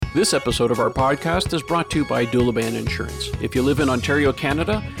This episode of our podcast is brought to you by Doulaban Insurance. If you live in Ontario,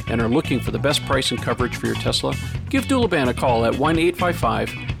 Canada, and are looking for the best price and coverage for your Tesla, give Doulaban a call at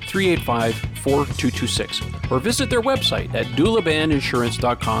 1-855-385-4226 or visit their website at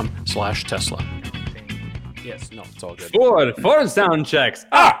doulabaninsurance.com/Tesla. Yes, no, it's all good. Ford sound checks.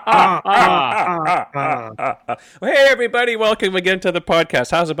 Hey, everybody, welcome again to the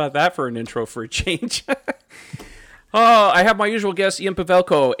podcast. How's about that for an intro for a change? I have my usual guests, Ian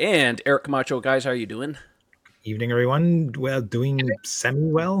Pavelko and Eric Camacho. Guys, how are you doing? Evening, everyone. Well, doing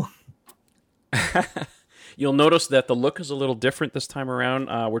semi-well. You'll notice that the look is a little different this time around.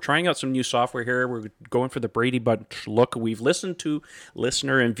 We're trying out some new software here. We're going for the Brady Bunch look. We've listened to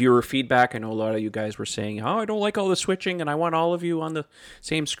listener and viewer feedback. I know a lot of you guys were saying, I don't like all the switching, and I want all of you on the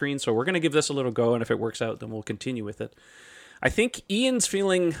same screen. So we're going to give this a little go, and if it works out, then we'll continue with it. I think Ian's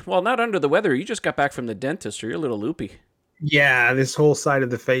feeling, well, not under the weather. You just got back from the dentist, so you're a little loopy. Yeah, this whole side of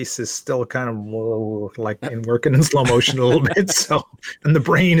the face is still kind of like working in slow motion a little bit. So, and the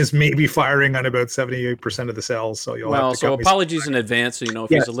brain is maybe firing on about 78% of the cells. So you'll have to so apologies in advance. You know, if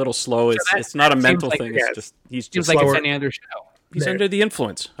he's a little slow, it's not a mental thing. It's just he's just like it's any other show. He's under the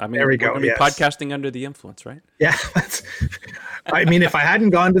influence. I mean, there we go. We're going to be podcasting under the influence, right? Yeah. I mean, if I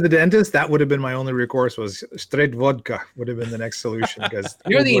hadn't gone to the dentist, that would have been my only recourse. Was straight vodka would have been the next solution. Because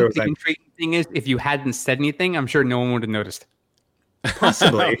the intriguing thing is, if you hadn't said anything, I'm sure no one would have noticed.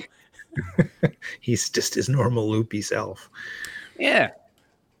 Possibly. He's just his normal loopy self. Yeah.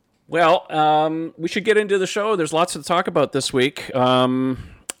 Well, we should get into the show. There's lots to talk about this week.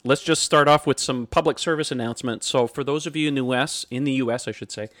 Let's just start off with some public service announcements. So for those of you in the U.S., I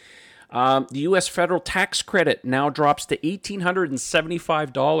should say, the U.S. federal tax credit now drops to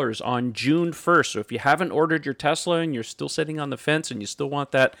 $1,875 on June 1st. So if you haven't ordered your Tesla and you're still sitting on the fence and you still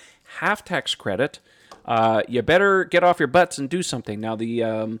want that half tax credit, you better get off your butts and do something. Now,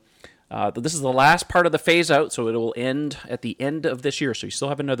 this is the last part of the phase out, so it will end at the end of this year. So you still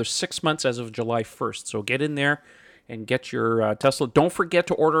have another 6 months as of July 1st. So get in there and get your Tesla. Don't forget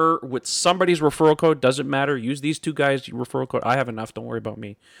to order with somebody's referral code. Doesn't matter. Use these two guys' referral code. I have enough. Don't worry about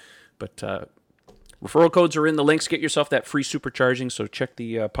me. But referral codes are in the links. Get yourself that free supercharging. So check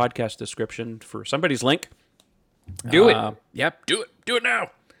the podcast description for somebody's link. Do it. Yep, do it. Do it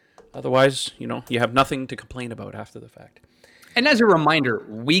now. Otherwise, you have nothing to complain about after the fact. And as a reminder,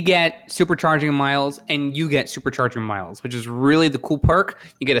 we get supercharging miles and you get supercharging miles, which is really the cool perk.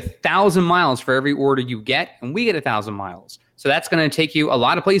 You get 1,000 miles for every order you get, and we get 1,000 miles. So that's going to take you a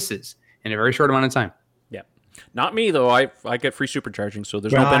lot a places in a very short amount of time. Yeah. Not me, though. I get free supercharging, so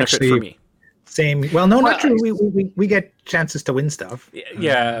there's no benefit for me. Same. Well, no, not true. We get chances to win stuff.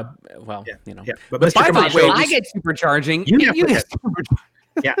 Yeah. But by the way, I get supercharging. You get supercharging.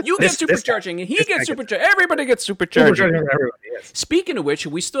 Yeah, you get supercharging, and he gets supercharging. Everybody gets supercharging. Yes. Speaking of which,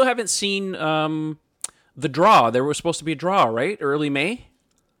 we still haven't seen the draw. There was supposed to be a draw, right? Early May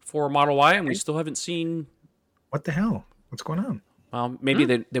for Model Y, and we still haven't seen. What the hell? What's going on? Well, maybe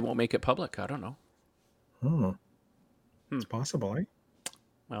they won't make it public. I don't know. It's possible, eh?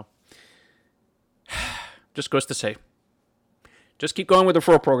 Well, just goes to say. Just keep going with the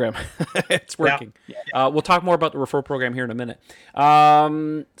referral program. It's working. Yeah. We'll talk more about the referral program here in a minute.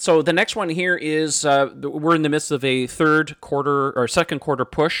 So the next one here is we're in the midst of a second quarter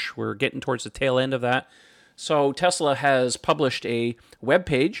push. We're getting towards the tail end of that. So Tesla has published a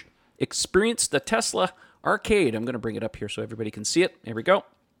webpage, Experience the Tesla Arcade. I'm going to bring it up here so everybody can see it. There we go.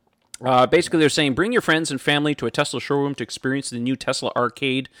 Basically, they're saying bring your friends and family to a Tesla showroom to experience the new Tesla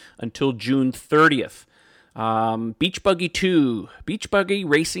Arcade until June 30th. Beach Buggy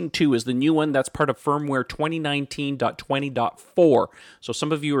Racing 2 is the new one that's part of firmware 2019.20.4. So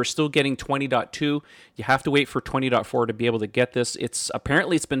some of you are still getting 20.2. You have to wait for 20.4 to be able to get this. It's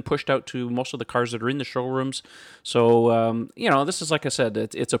been pushed out to most of the cars that are in the showrooms. So this is, like I said,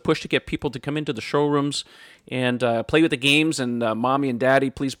 it's a push to get people to come into the showrooms and play with the games. And mommy and daddy,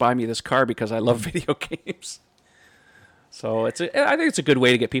 please buy me this car because I love video games. So I think it's a good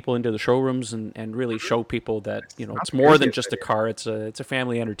way to get people into the showrooms and really show people that it's more than just a car. It's a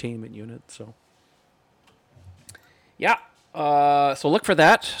family entertainment unit. So yeah, so look for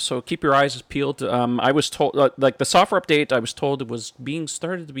that. So keep your eyes peeled. I was told the software update. I was told it was being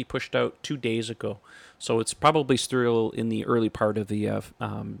started to be pushed out 2 days ago. So it's probably still in the early part of the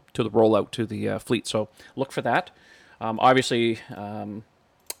to the rollout to the fleet. So look for that. Obviously,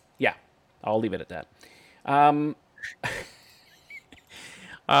 yeah, I'll leave it at that.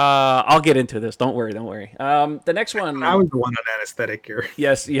 I'll get into this. Don't worry. The next one. I was the one on anesthetic here.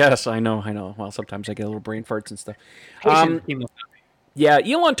 Yes, I know. Well, sometimes I get little brain farts and stuff. Yeah,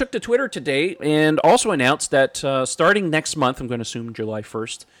 Elon took to Twitter today and also announced that starting next month, I'm going to assume July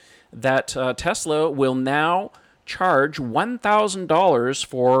 1st, that Tesla will now charge $1,000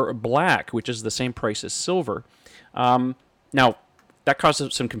 for black, which is the same price as silver. Now, that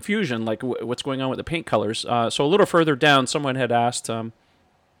caused some confusion, like what's going on with the paint colors. So a little further down, someone had asked,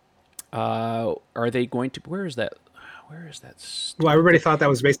 are they going to... Where is that? Well, everybody thought that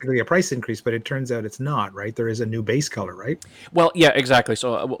was basically a price increase, but it turns out it's not, right? There is a new base color, right? Well, yeah, exactly.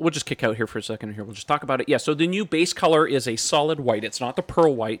 So we'll just kick out here for a second here. We'll just talk about it. Yeah, so the new base color is a solid white. It's not the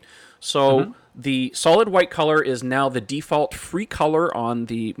pearl white. So the solid white color is now the default free color on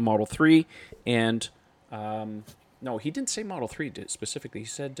the Model 3. And no, he didn't say Model 3 specifically. He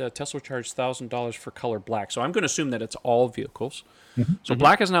said Tesla charged $1,000 for color black. So I'm going to assume that it's all vehicles. So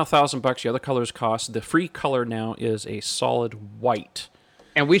black is now $1,000. The other colors cost. The free color now is a solid white.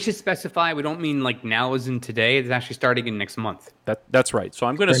 And we should specify, we don't mean like now as in today. It's actually starting in next month. That's right. So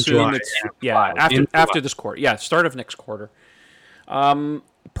I'm going to assume it's after this quarter. Yeah, start of next quarter.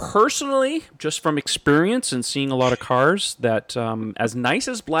 Personally, just from experience and seeing a lot of cars, that as nice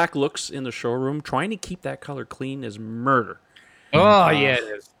as black looks in the showroom, trying to keep that color clean is murder. Oh, yeah, it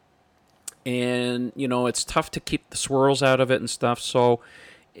is. And, it's tough to keep the swirls out of it and stuff. So,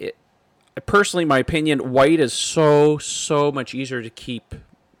 personally, my opinion, white is so much easier to keep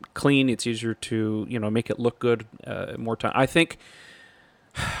clean. It's easier to, make it look good more time. I think,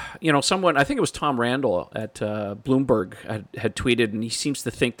 I think it was Tom Randall at Bloomberg had tweeted, and he seems to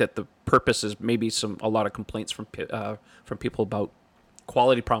think that the purpose is maybe a lot of complaints from people about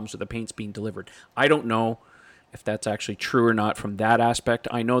quality problems with the paints being delivered. I don't know if that's actually true or not from that aspect.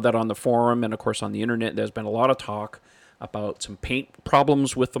 I know that on the forum and, of course, on the internet, there's been a lot of talk about some paint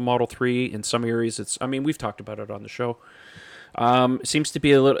problems with the Model 3. In some areas, we've talked about it on the show. It seems to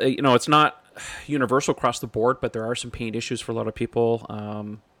be a little, it's not universal across the board, but there are some paint issues for a lot of people.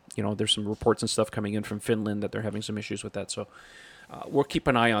 There's some reports and stuff coming in from Finland that they're having some issues with that. So we'll keep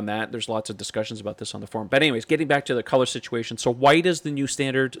an eye on that. There's lots of discussions about this on the forum. But anyways, getting back to the color situation. So white is the new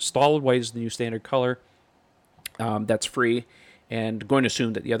standard. Solid white is the new standard color. That's free, and going to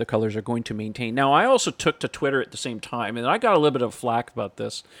assume that the other colors are going to maintain. Now, I also took to Twitter at the same time, and I got a little bit of flack about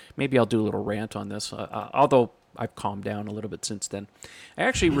this. Maybe I'll do a little rant on this, although I've calmed down a little bit since then. I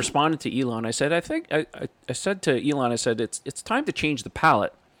actually responded to Elon. I said, I said to Elon, it's time to change the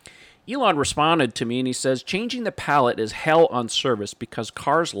palette. Elon responded to me, and he says, changing the palette is hell on service because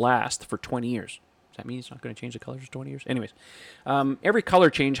cars last for 20 years. Does that mean he's not going to change the colors for 20 years? Anyways, every color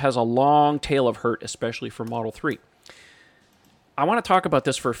change has a long tail of hurt, especially for Model 3. I want to talk about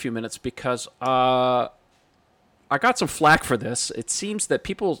this for a few minutes because I got some flack for this. It seems that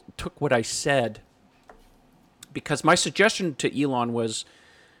people took what I said because my suggestion to Elon was,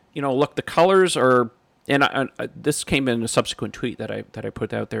 look, the colors are, and this came in a subsequent tweet that I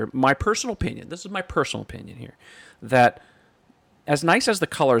put out there. My personal opinion, this is my personal opinion here, that as nice as the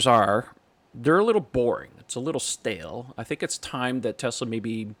colors are, they're a little boring. It's a little stale. I think it's time that Tesla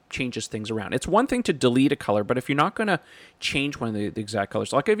maybe changes things around. It's one thing to delete a color, but if you're not going to change one of the exact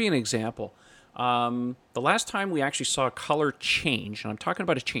colors, I'll give you an example. The last time we actually saw a color change, and I'm talking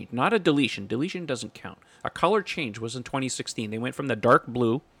about a change, not a deletion. Deletion doesn't count. A color change was in 2016. They went from the dark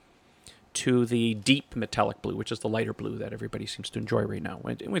blue to the deep metallic blue, which is the lighter blue that everybody seems to enjoy right now.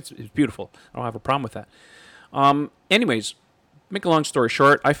 It's beautiful. I don't have a problem with that. Anyways, make a long story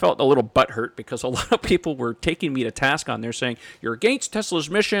short, I felt a little butthurt because a lot of people were taking me to task on there saying, you're against Tesla's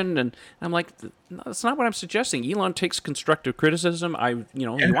mission. And I'm like, no, that's not what I'm suggesting. Elon takes constructive criticism. He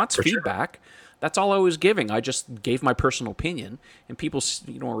wants feedback. Sure. That's all I was giving. I just gave my personal opinion. And people,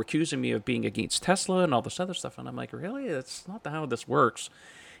 were accusing me of being against Tesla and all this other stuff. And I'm like, really? That's not how this works.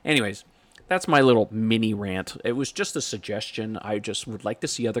 Anyways, that's my little mini rant. It was just a suggestion. I just would like to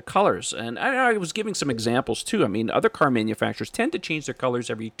see other colors. And I was giving some examples, too. Other car manufacturers tend to change their colors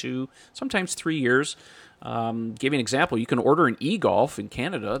every 2, sometimes 3 years. Give you an example. You can order an e-Golf in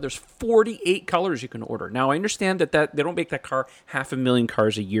Canada. There's 48 colors you can order. Now, I understand that they don't make that car 500,000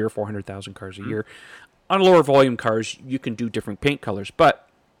 cars a year, 400,000 cars a year. On lower volume cars, you can do different paint colors. But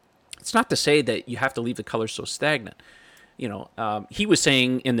it's not to say that you have to leave the colors so stagnant. He was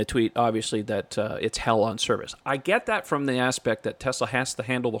saying in the tweet, obviously, that it's hell on service. I get that from the aspect that Tesla has to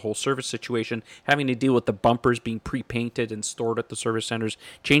handle the whole service situation, having to deal with the bumpers being pre-painted and stored at the service centers.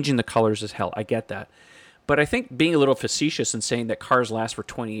 Changing the colors is hell. I get that. But I think being a little facetious and saying that cars last for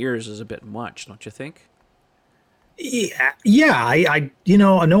 20 years is a bit much, don't you think? Yeah.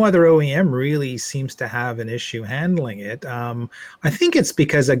 No other OEM really seems to have an issue handling it. I think it's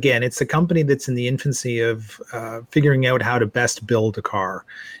because, again, it's a company that's in the infancy of figuring out how to best build a car,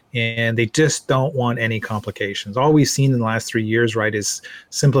 and they just don't want any complications. All we've seen in the last 3 years, right, is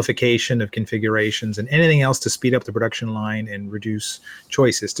simplification of configurations and anything else to speed up the production line and reduce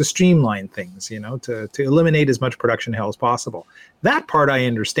choices, to streamline things, to eliminate as much production hell as possible. That part I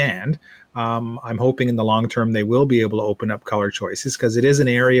understand. I'm hoping in the long term they will be able to open up color choices, because it is an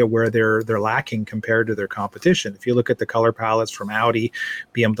area where they're lacking compared to their competition. If you look at the color palettes from Audi,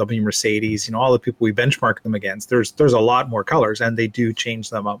 BMW, Mercedes, all the people we benchmark them against, there's a lot more colors, and they do change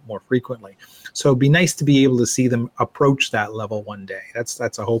them up more frequently. So it'd be nice to be able to see them approach that level one day. That's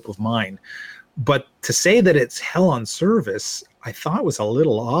a hope of mine. But to say that it's hell on service, I thought was a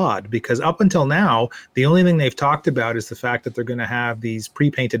little odd, because up until now, the only thing they've talked about is the fact that they're going to have these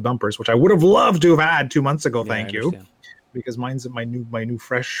pre-painted bumpers, which I would have loved to have had 2 months ago. Thank you, because mine's my new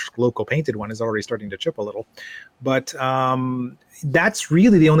fresh local painted one is already starting to chip a little. But that's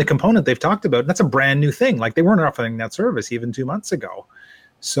really the only component they've talked about. That's a brand new thing. Like, they weren't offering that service even 2 months ago.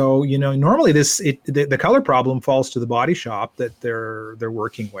 So normally the color problem falls to the body shop that they're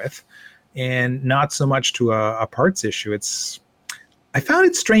working with, and not so much to a parts issue. I found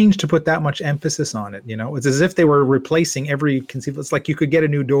it strange to put that much emphasis on it. It's as if they were replacing every conceivable. It's like you could get a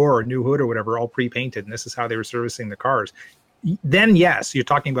new door or a new hood or whatever, all pre-painted, and this is how they were servicing the cars. Then yes, you're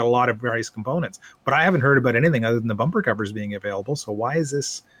talking about a lot of various components, but I haven't heard about anything other than the bumper covers being available. So why is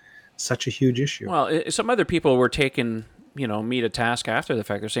this such a huge issue? Well, some other people were taking me to task after the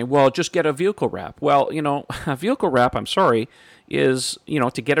fact. They're saying, well, just get a vehicle wrap. Well, a vehicle wrap, I'm sorry, is,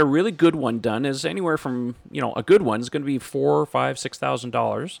 to get a really good one done is anywhere from, a good one is going to be $4,000, $5,000,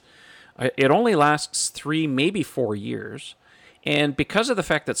 $6,000. It only lasts 3, maybe 4 years. And because of the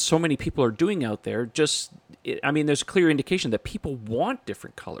fact that so many people are doing out there, there's a clear indication that people want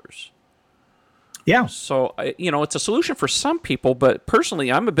different colors. Yeah. So, it's a solution for some people, but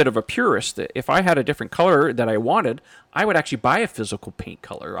personally, I'm a bit of a purist. If I had a different color that I wanted, I would actually buy a physical paint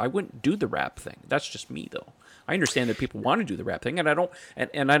color. I wouldn't do the wrap thing. That's just me, though. I understand that people want to do the wrap thing, and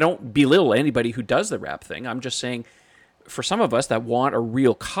I don't belittle anybody who does the wrap thing. I'm just saying, for some of us that want a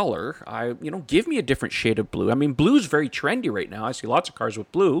real color, give me a different shade of blue. Blue's very trendy right now. I see lots of cars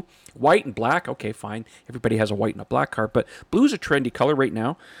with blue, white and black. Okay, fine. Everybody has a white and a black car, but blue's a trendy color right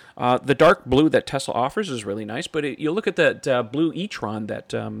now. The dark blue that Tesla offers is really nice, but you look at that blue e-tron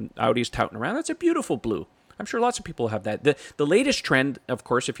that Audi's touting around. That's a beautiful blue. I'm sure lots of people have that. The latest trend, of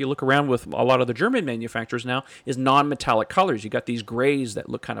course, if you look around with a lot of the German manufacturers now, is non-metallic colors. You got these grays that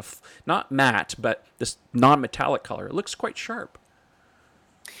look kind of, not matte, but this non-metallic color. It looks quite sharp.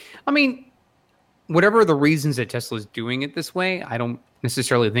 Whatever the reasons that Tesla's doing it this way, I don't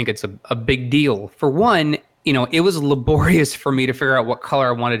necessarily think it's a big deal. For one, it was laborious for me to figure out what color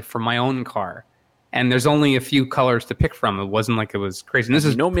I wanted for my own car. And there's only a few colors to pick from. It wasn't like it was crazy. And this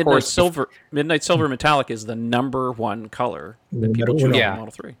is Midnight Silver. Midnight Silver Metallic is the number one color that people choose on Model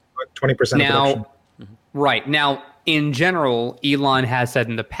 3. 20% now, right now, in general, Elon has said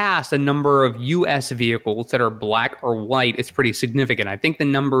in the past, a number of U.S. vehicles that are black or white is pretty significant. I think the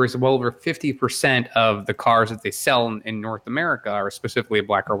number is well over 50% of the cars that they sell in North America are specifically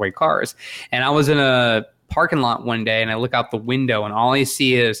black or white cars. And I was in a parking lot one day, and I look out the window, and all I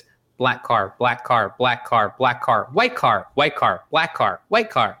see is black car, black car, black car, black car, white car, white car, black car,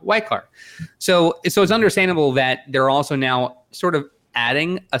 white car, white car. So it's understandable that they're also now sort of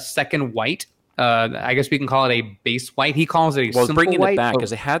adding a second white. I guess we can call it a base white. He calls it a simple white. Well, bringing it back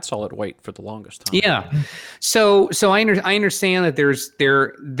because they had solid white for the longest time. Yeah. So I understand that there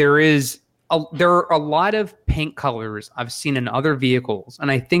are a lot of paint colors I've seen in other vehicles,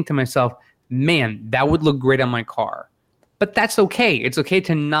 and I think to myself, man, that would look great on my car. But that's okay. It's okay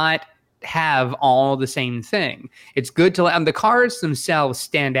to not have all the same thing. It's good to let the cars themselves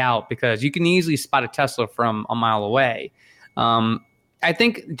stand out, because you can easily spot a Tesla from a mile away. I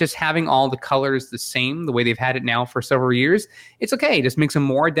think just having all the colors the same, the way they've had it now for several years, it's okay. It just makes them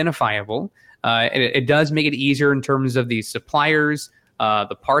more identifiable. It does make it easier in terms of the suppliers,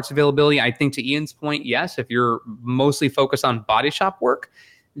 the parts availability. I think to Ian's point, yes, if you're mostly focused on body shop work,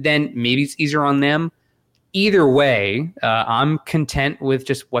 then maybe it's easier on them. Either way, I'm content with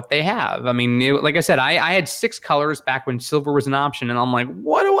just what they have. Like I said, I had 6 colors back when silver was an option, and I'm like,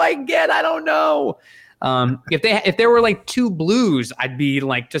 what do I get? I don't know. If there were like 2 blues, I'd be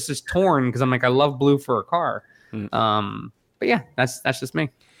like just as torn, because I'm like, I love blue for a car. But yeah, that's just me.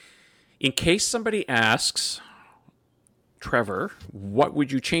 In case somebody asks, Trevor, what would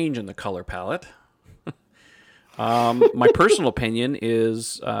you change in the color palette? My personal opinion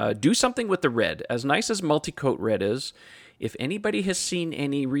is do something with the red. As nice as multi-coat red is, if anybody has seen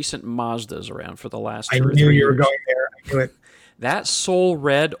any recent Mazdas around for the last 2 or 3 years. I knew you were going there. I knew it. That Soul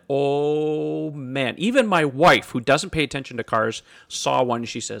Red, oh man. Even my wife, who doesn't pay attention to cars, saw one and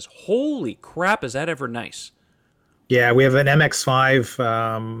she says, holy crap, is that ever nice? Yeah, we have an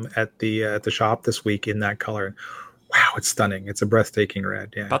MX-5 at the shop this week in that color. Wow, it's stunning. It's a breathtaking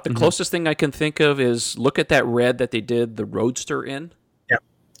red. Yeah. About the closest thing I can think of is look at that red that they did the Roadster in. Yeah,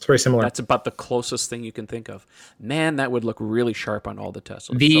 it's very similar. That's about the closest thing you can think of. Man, that would look really sharp on all the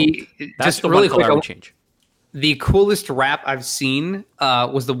Teslas. That's the really one color I would change. The coolest wrap I've seen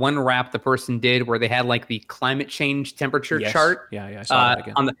was the one wrap the person did where they had like the climate change temperature chart. Yeah, I saw that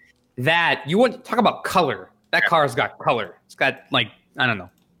again. That you want to talk about color. That car's got color. It's got like, I don't know,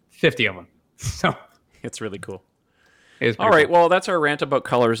 50 of them. So it's really cool. All right, well, that's our rant about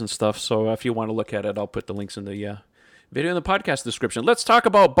colors and stuff. So if you want to look at it, I'll put the links in the video in the podcast description. Let's talk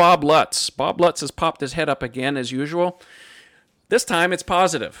about Bob Lutz. Bob Lutz has popped his head up again as usual. This time it's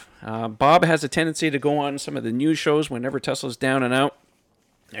positive. Bob has a tendency to go on some of the news shows whenever Tesla's down and out,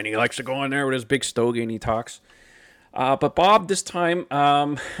 and he likes to go on there with his big stogie and he talks. But Bob this time,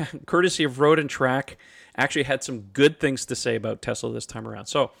 courtesy of Road and Track, actually had some good things to say about Tesla this time around.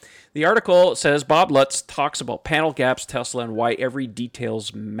 So the article says Bob Lutz talks about panel gaps, Tesla, and why every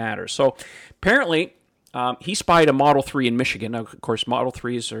details matters. So apparently he spied a Model 3 in Michigan. Now, of course, Model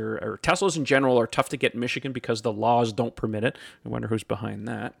 3s or Teslas in general are tough to get in Michigan because the laws don't permit it. I wonder who's behind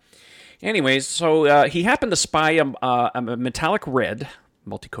that. Anyways, so he happened to spy a metallic red,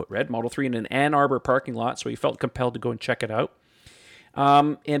 multi-coat red, Model 3 in an Ann Arbor parking lot, so he felt compelled to go and check it out.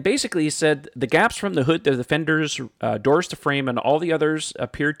 And basically he said the gaps from the hood to the fenders, doors to frame, and all the others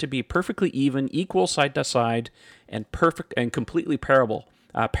appeared to be perfectly even, equal side to side, and perfect and completely parallel.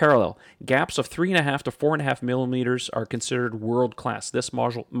 Gaps of 3.5 to 4.5 millimeters are considered world class. This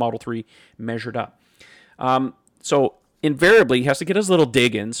Model 3 measured up. So invariably, he has to get his little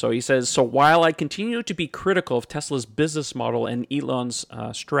dig in. So he says, so while I continue to be critical of Tesla's business model and Elon's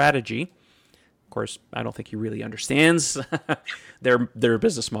strategy, of course, I don't think he really understands their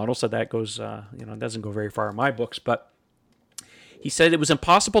business model, so that goes, doesn't go very far in my books. But he said it was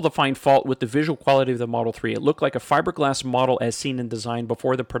impossible to find fault with the visual quality of the Model 3. It looked like a fiberglass model as seen in design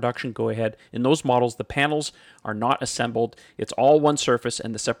before the production go-ahead. In those models, the panels are not assembled. It's all one surface,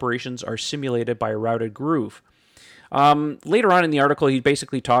 and the separations are simulated by a routed groove. Later on in the article, he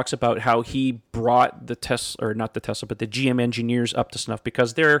basically talks about how he brought the GM engineers up to snuff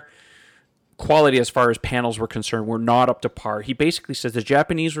because they're quality as far as panels were concerned were not up to par. He basically says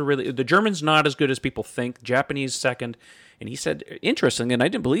the Germans not as good as people think, Japanese second, and he said, interesting, and I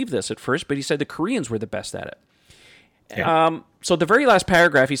didn't believe this at first, but he said the Koreans were the best at it. Yeah. So the very last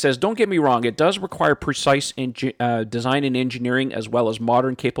paragraph, he says, don't get me wrong, it does require precise design and engineering as well as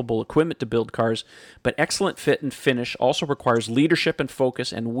modern capable equipment to build cars, but excellent fit and finish also requires leadership and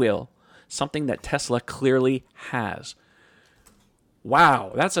focus and will, something that Tesla clearly has.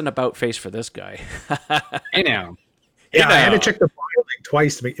 Wow, that's an about face for this guy. I know. Yeah, I had to check the file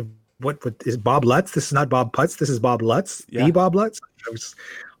twice to make what is Bob Lutz? This is not Bob Putz. This is Bob Lutz. Yeah. The Bob Lutz.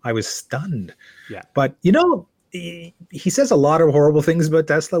 I was stunned. Yeah. But he says a lot of horrible things about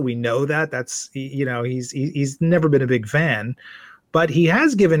Tesla. We know that. That's he's never been a big fan, but he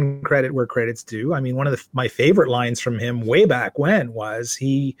has given credit where credit's due. I mean, one of my favorite lines from him way back when was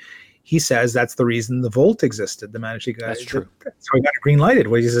he says that's the reason the Volt existed. The managing guy. That's true. So he got green lighted.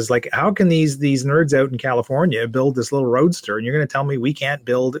 Where he says, like, how can these nerds out in California build this little roadster, and you're going to tell me we can't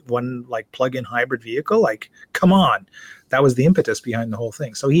build one like plug-in hybrid vehicle? Like, come on. That was the impetus behind the whole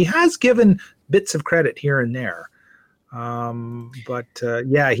thing. So he has given bits of credit here and there, but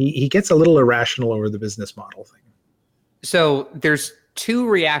he gets a little irrational over the business model thing. So there's two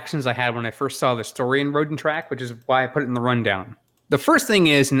reactions I had when I first saw the story in Road and Track, which is why I put it in the rundown. The first thing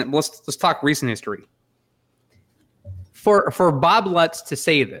is, and let's talk recent history. For Bob Lutz to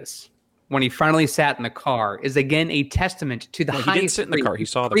say this when he finally sat in the car is again a testament to the highest. He didn't sit in the car; he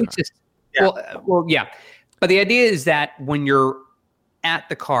saw the car. Yeah. Well, yeah. But the idea is that when you're at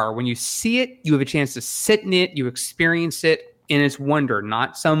the car, when you see it, you have a chance to sit in it, you experience it in its wonder.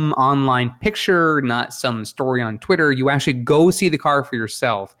 Not some online picture, not some story on Twitter. You actually go see the car for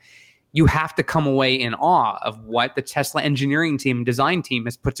yourself. You have to come away in awe of what the Tesla engineering team, design team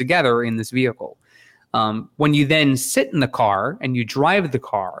has put together in this vehicle. When you then sit in the car and you drive the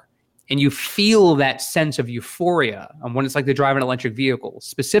car and you feel that sense of euphoria on what it's like to drive an electric vehicle,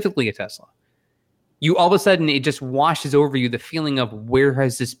 specifically a Tesla, you all of a sudden, it just washes over you the feeling of where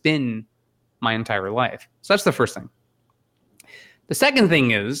has this been my entire life? So that's the first thing. The second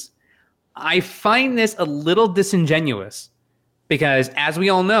thing is, I find this a little disingenuous because, as we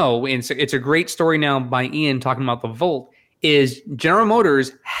all know, and it's a great story now by Ian talking about the Volt, is General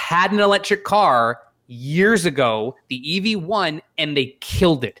Motors had an electric car years ago, the EV1, and they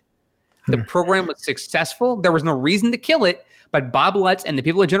killed it. The program was successful. There was no reason to kill it, but Bob Lutz and the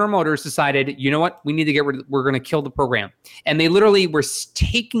people at General Motors decided, you know what, we need to get rid of, we're going to kill the program. And they literally were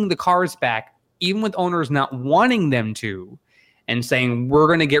taking the cars back, even with owners not wanting them to, and saying, we're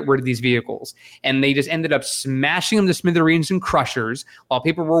going to get rid of these vehicles. And they just ended up smashing them to smithereens and crushers while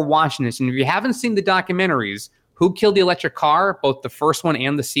people were watching this. And if you haven't seen the documentaries, Who Killed the Electric Car, both the first one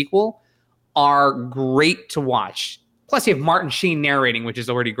and the sequel, are great to watch. Plus, you have Martin Sheen narrating, which is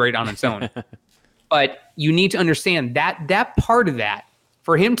already great on its own. But you need to understand that part of that,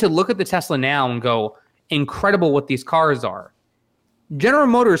 for him to look at the Tesla now and go, incredible what these cars are. General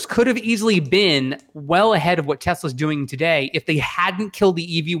Motors could have easily been well ahead of what Tesla's doing today if they hadn't killed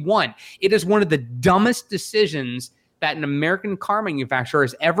the EV1. It is one of the dumbest decisions that an American car manufacturer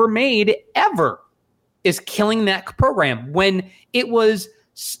has ever made, ever, is killing that program. When it was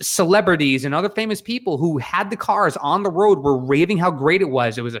celebrities and other famous people who had the cars on the road were raving how great it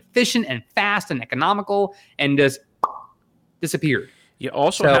was. It was efficient and fast and economical and just disappeared. You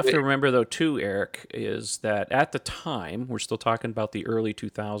also have to remember, though, too, Eric, is that at the time, we're still talking about the early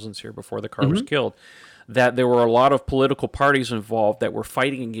 2000s here before the car was killed, that there were a lot of political parties involved that were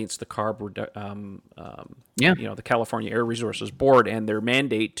fighting against the the California Air Resources Board and their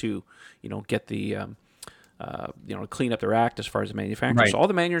mandate to, get the, clean up their act as far as the manufacturers. Right. So all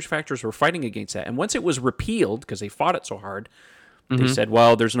the manufacturers were fighting against that. And once it was repealed, because they fought it so hard, they said,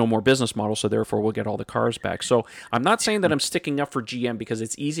 well, there's no more business model, so therefore we'll get all the cars back. So I'm not saying that I'm sticking up for GM because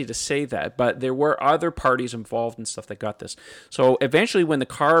it's easy to say that, but there were other parties involved and stuff that got this. So eventually when the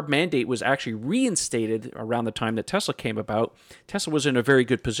car mandate was actually reinstated around the time that Tesla came about, Tesla was in a very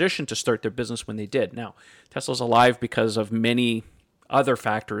good position to start their business when they did. Now, Tesla's alive because of many other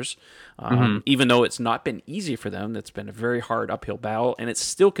factors, even though it's not been easy for them. It's been a very hard uphill battle, and it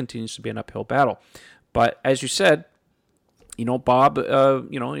still continues to be an uphill battle. But as you said, Bob,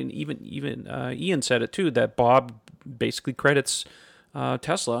 and even Ian said it too, that Bob basically credits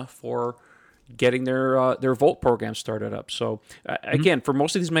Tesla for getting their Volt program started up. So again, for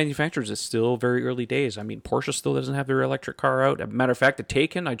most of these manufacturers, it's still very early days. I mean, Porsche still doesn't have their electric car out. As a matter of fact, the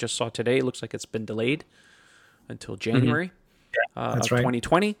Taycan I just saw today looks like it's been delayed until January of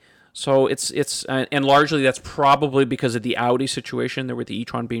 2020. So it's and largely that's probably because of the Audi situation there with the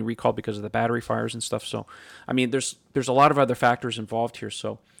e-tron being recalled because of the battery fires and stuff. So, I mean, there's a lot of other factors involved here.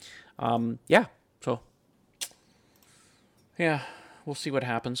 So, we'll see what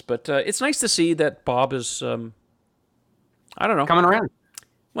happens. But it's nice to see that Bob is, I don't know, coming around.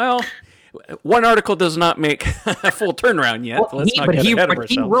 Well, one article does not make a full turnaround yet. Well, he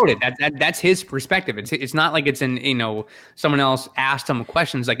wrote it. That's his perspective. It's not like it's someone else asked him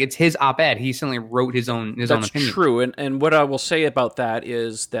questions. Like, it's his op-ed. He certainly wrote his own opinion. That's true. And what I will say about that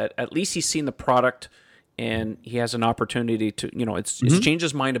is that at least he's seen the product and he has an opportunity to, it's changed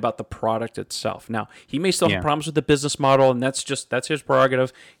his mind about the product itself. Now, he may still have problems with the business model, and that's his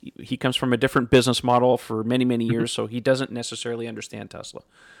prerogative. He comes from a different business model for many, many years, so he doesn't necessarily understand Tesla.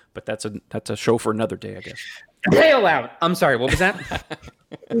 But that's a show for another day, I guess. Bail out. I'm sorry. What was that?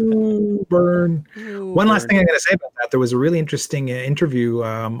 Ooh, burn. One last thing I'm going to say about that. There was a really interesting interview.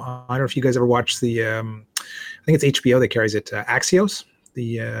 I don't know if you guys ever watched the. I think it's HBO that carries it. Axios,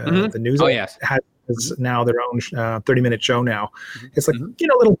 the news. Oh yes. Has now their own 30-minute show now. It's like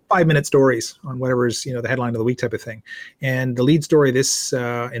little 5-minute stories on whatever's the headline of the week type of thing. And the lead story in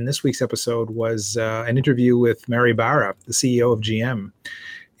this week's episode was an interview with Mary Barra, the CEO of GM.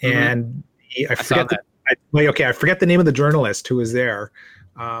 And I forget the name of the journalist who was there,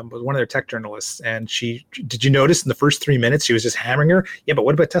 but one of their tech journalists. And did you notice in the first 3 minutes, she was just hammering her? Yeah, but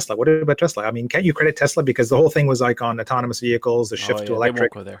what about Tesla? What about Tesla? I mean, can't you credit Tesla? Because the whole thing was like on autonomous vehicles, the shift to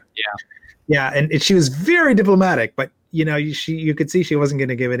electric. They won't go there. Yeah. And she was very diplomatic, but you could see she wasn't going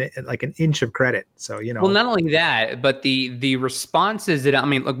to give it like an inch of credit. So, Well, not only that, but the responses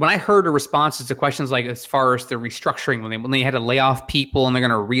look, when I heard the responses to questions like as far as the restructuring, when they had to lay off people and they're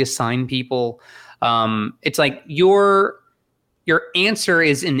going to reassign people, it's like your answer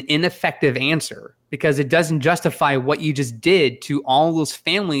is an ineffective answer because it doesn't justify what you just did to all those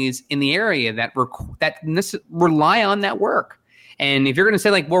families in the area that rely on that work. And if you're going to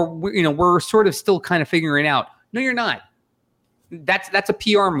say like, well, we're sort of still kind of figuring it out. No, you're not. That's a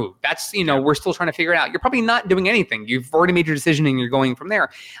PR move. That's, we're still trying to figure it out. You're probably not doing anything. You've already made your decision and you're going from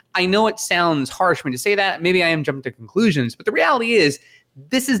there. I know it sounds harsh when you say that. Maybe I am jumping to conclusions, but the reality is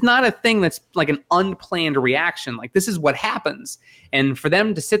this is not a thing that's like an unplanned reaction. Like, this is what happens. And for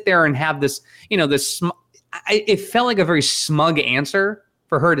them to sit there and have this, it felt like a very smug answer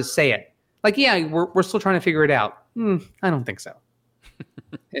for her to say it. Like, yeah, we're still trying to figure it out. I don't think so.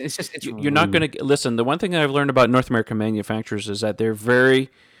 You're not going to listen. The one thing that I've learned about North American manufacturers is that they're very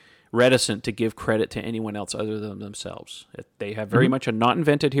reticent to give credit to anyone else other than themselves. They have very much a not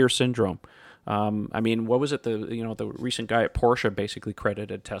invented here syndrome. I mean, what was it? The recent guy at Porsche basically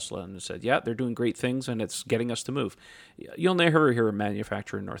credited Tesla and said, "Yeah, they're doing great things, and it's getting us to move." You'll never hear a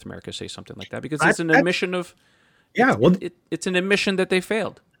manufacturer in North America say something like that because it's an admission of. Yeah, it's an admission that they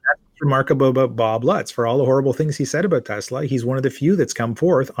failed. That's remarkable about Bob Lutz. For all the horrible things he said about Tesla, he's one of the few that's come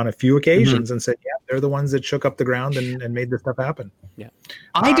forth on a few occasions and said, "Yeah, they're the ones that shook up the ground and made this stuff happen." Yeah,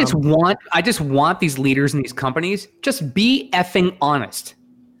 I just want these leaders in these companies just be effing honest.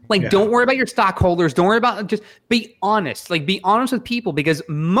 Like, don't worry about your stockholders. Don't worry about, just be honest. Like, be honest with people, because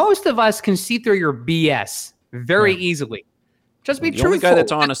most of us can see through your BS very easily. Just be truthful. The only guy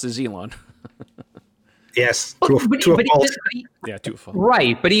that's honest is Elon. Yes, to a fault. Yeah, to a fault.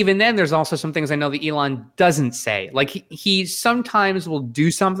 Right, but even then, there's also some things I know that Elon doesn't say. Like, he sometimes will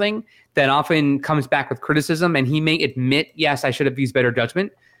do something that often comes back with criticism, and he may admit, yes, I should have used better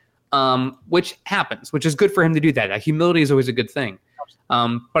judgment, which happens, which is good for him to do that. Humility is always a good thing.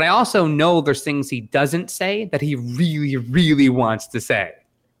 But I also know there's things he doesn't say that he really, really wants to say.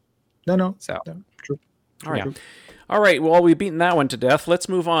 No. So, True. All right. Yeah. All right. Well, we've beaten that one to death. Let's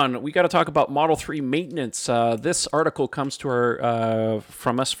move on. We got to talk about Model 3 maintenance. This article comes to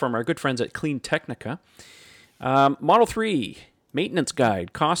from our good friends at Clean Technica. Model 3 maintenance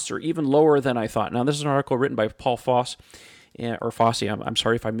guide. Costs are even lower than I thought. Now, this is an article written by Paul Foss. Or Fossey, I'm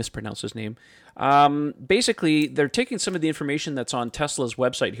sorry if I mispronounced his name. Basically, they're taking some of the information that's on Tesla's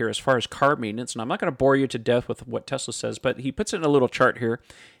website here as far as car maintenance, and I'm not going to bore you to death with what Tesla says, but he puts it in a little chart here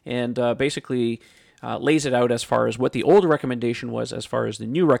and basically lays it out as far as what the old recommendation was as far as the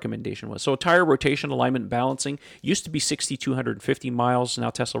new recommendation was. So tire rotation, alignment, balancing used to be 6,250 miles. Now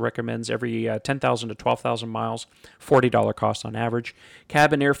Tesla recommends every 10,000 to 12,000 miles, $40 cost on average.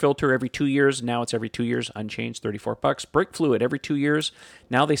 Cabin air filter every 2 years. Now it's every 2 years, unchanged, $34. Brake fluid every 2 years.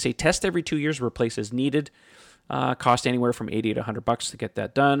 Now they say test every 2 years, replace as needed. Cost anywhere from $80 to $100 to get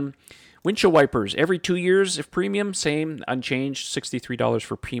that done. Windshield wipers every 2 years. If premium, same, unchanged, $63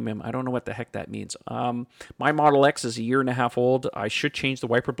 for premium. I don't know what the heck that means. My Model X is a year and a half old. I should change the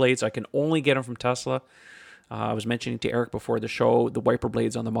wiper blades. I can only get them from Tesla. I was mentioning to Eric before the show, the wiper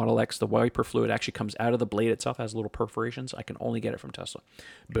blades on the Model X, the wiper fluid actually comes out of the blade itself, has little perforations. I can only get it from Tesla.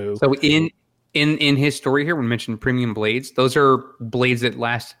 Boo. So in his story here, when we mentioned premium blades, those are blades that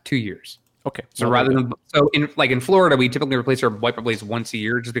last 2 years. Okay. So in Florida, we typically replace our wiper blades once a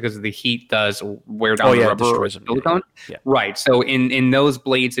year just because the heat does wear down the rubber or silicone. Yeah. Right. So in those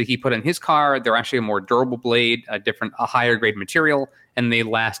blades that he put in his car, they're actually a more durable blade, a higher grade material, and they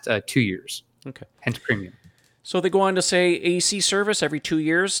last 2 years. Okay. Hence premium. So they go on to say AC service every 2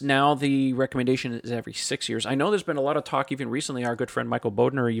 years. Now the recommendation is every 6 years. I know there's been a lot of talk even recently. Our good friend Michael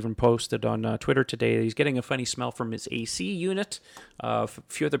Bodner even posted on Twitter today. He's getting a funny smell from his AC unit. A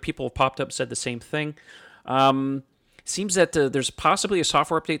few other people have popped up, said the same thing. Seems that there's possibly a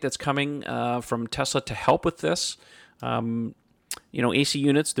software update that's coming from Tesla to help with this. AC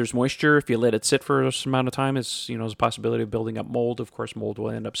units, there's moisture. If you let it sit for a certain amount of time, there's a possibility of building up mold. Of course, mold will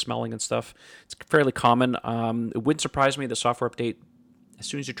end up smelling and stuff. It's fairly common. It wouldn't surprise me, the software update, as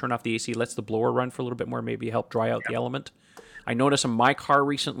soon as you turn off the AC, lets the blower run for a little bit more, maybe help dry out the element. I noticed in my car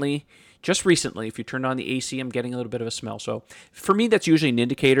just recently, if you turn on the AC, I'm getting a little bit of a smell. So for me, that's usually an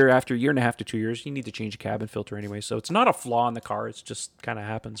indicator. After a year and a half to 2 years, you need to change the cabin filter anyway. So it's not a flaw in the car. It's just kind of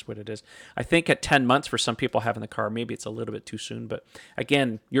happens what it is. I think at 10 months for some people having the car, maybe it's a little bit too soon. But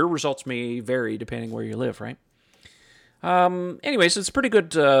again, your results may vary depending where you live, right? Anyways, it's pretty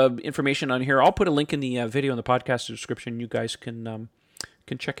good information on here. I'll put a link in the video in the podcast description. You guys can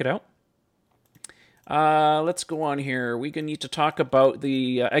check it out. Let's go on here. We need to talk about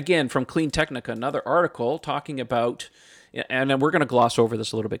again, from Clean Technica, another article talking about, and we're going to gloss over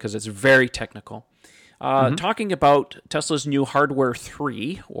this a little bit because it's very technical, talking about Tesla's new Hardware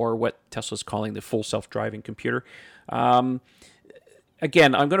 3, or what Tesla's calling the full self-driving computer.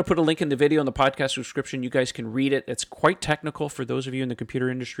 Again, I'm going to put a link in the video in the podcast description. You guys can read it. It's quite technical for those of you in the computer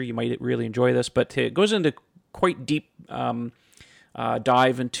industry. You might really enjoy this, but it goes into quite deep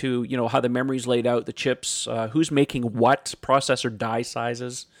dive into how the memory's laid out, the chips, who's making what, processor die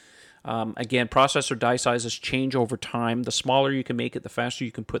sizes. Again, processor die sizes change over time. The smaller you can make it, the faster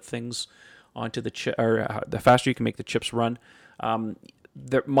you can put things onto the chip, or the faster you can make the chips run.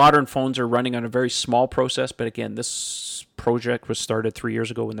 The modern phones are running on a very small process, but again, this project was started 3 years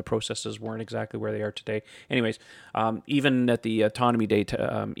ago when the processes weren't exactly where they are today. Anyways, even at the Autonomy Day,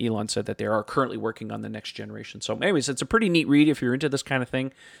 Elon said that they are currently working on the next generation. So anyways, it's a pretty neat read if you're into this kind of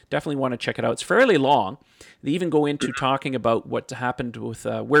thing. Definitely want to check it out. It's fairly long. They even go into talking about what happened with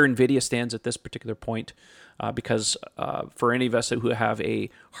where NVIDIA stands at this particular point. Because for any of us who have a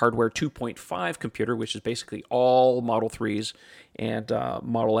hardware 2.5 computer, which is basically all Model 3s and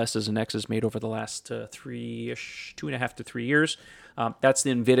Model S's and X's made over the last 2.5 to 3 years, that's the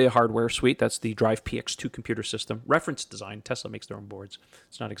NVIDIA hardware suite. That's the Drive PX2 computer system. Reference design. Tesla makes their own boards.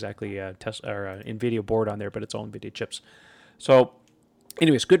 It's not exactly a NVIDIA board on there, but it's all NVIDIA chips. So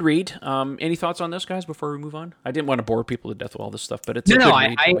anyways, good read. Any thoughts on this, guys, before we move on? I didn't want to bore people to death with all this stuff, but it's a good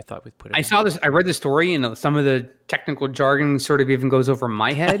read. I thought we'd put it. I saw this. I read the story, and some of the technical jargon sort of even goes over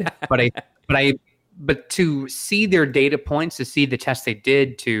my head. But to see their data points, to see the test they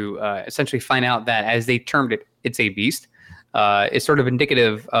did, to essentially find out that, as they termed it, it's a beast, is sort of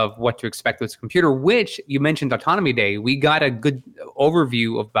indicative of what to expect with this computer. Which you mentioned Autonomy Day. We got a good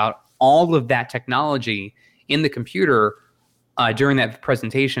overview about all of that technology in the computer during that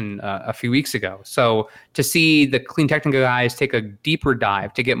presentation a few weeks ago. So to see the Clean Technica guys take a deeper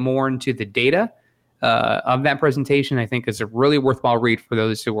dive to get more into the data of that presentation, I think is a really worthwhile read for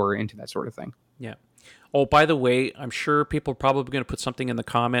those who are into that sort of thing. Yeah. Oh, by the way, I'm sure people are probably going to put something in the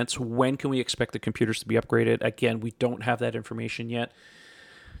comments. When can we expect the computers to be upgraded? Again, we don't have that information yet.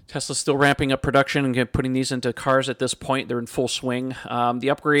 Tesla's still ramping up production and putting these into cars at this point. They're in full swing. The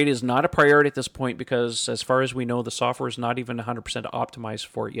upgrade is not a priority at this point because, as far as we know, the software is not even 100% optimized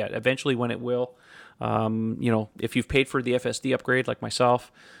for it yet. Eventually, when it will, if you've paid for the FSD upgrade like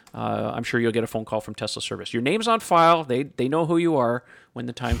myself, I'm sure you'll get a phone call from Tesla service. Your name's on file. They know who you are. When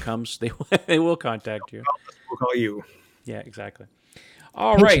the time comes, they will contact you. We'll call you. Yeah, exactly.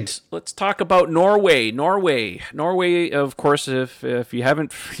 All right, let's talk about Norway. Norway, of course, if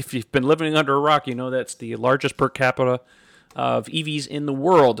you've been living under a rock, you know that's the largest per capita of EVs in the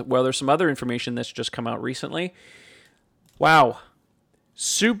world. Well, there's some other information that's just come out recently. Wow.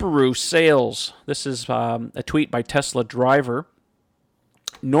 Subaru sales. This is a tweet by Tesla driver.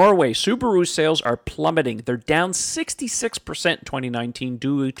 Norway, Subaru sales are plummeting. They're down 66% in 2019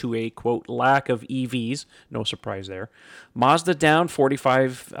 due to a, quote, lack of EVs. No surprise there. Mazda down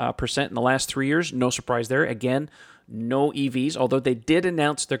 45% in the last 3 years. No surprise there. Again, no EVs, although they did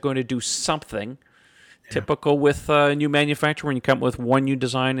announce they're going to do something. Yeah. Typical with a new manufacturer, when you come up with one new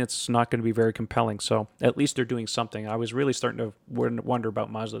design, it's not going to be very compelling. So at least they're doing something. I was really starting to wonder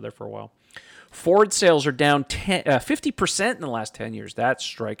about Mazda there for a while. Ford sales are down 50% in the last 10 years. That's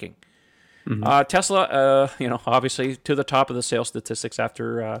striking. Mm-hmm. Tesla, obviously to the top of the sales statistics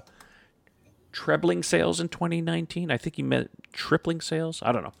after trebling sales in 2019. I think he meant tripling sales.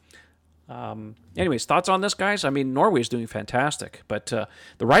 I don't know. Anyways, thoughts on this, guys? I mean, Norway's doing fantastic, but the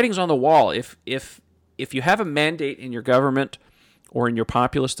writing's on the wall. If you have a mandate in your government or in your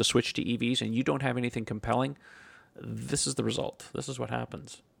populace to switch to EVs and you don't have anything compelling, this is the result. This is what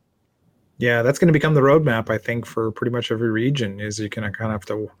happens. Yeah, that's going to become the roadmap, I think, for pretty much every region. Is you kind of have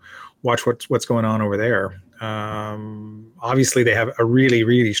to watch what's going on over there. Obviously, they have a really,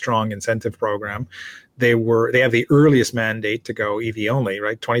 really strong incentive program. They have the earliest mandate to go EV only,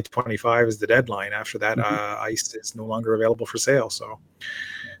 right? 2025 is the deadline. After that, ICE is no longer available for sale. So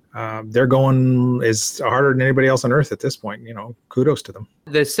they're going as harder than anybody else on Earth at this point. Kudos to them.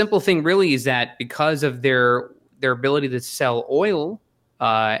 The simple thing really is that because of their ability to sell oil,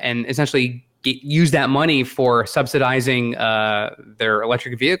 and essentially use that money for subsidizing their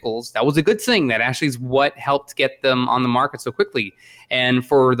electric vehicles, that was a good thing. That actually is what helped get them on the market so quickly. And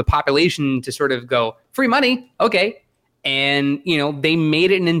for the population to sort of go, free money, okay. And, they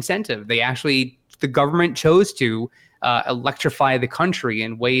made it an incentive. The government chose to electrify the country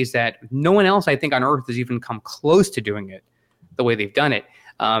in ways that no one else, I think, on Earth has even come close to doing it the way they've done it.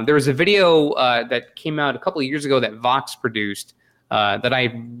 There was a video that came out a couple of years ago that Vox produced, that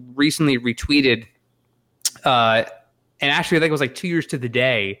I recently retweeted, and actually I think it was like 2 years to the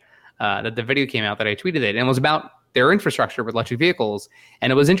day that the video came out that I tweeted it, and it was about their infrastructure with electric vehicles. And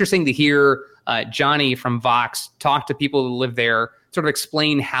it was interesting to hear Johnny from Vox talk to people who live there, sort of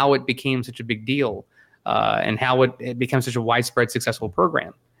explain how it became such a big deal and how it became such a widespread successful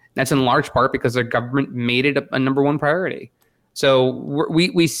program. That's in large part because the government made it a number one priority. So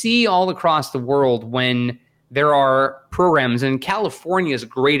we see all across the world when there are programs, and California is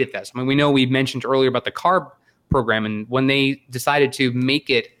great at this. I mean, we know we mentioned earlier about the CARB program, and when they decided to make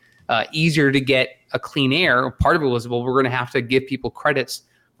it easier to get a clean air, part of it was, well, we're going to have to give people credits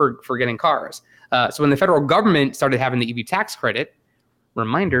for getting cars. So when the federal government started having the EV tax credit,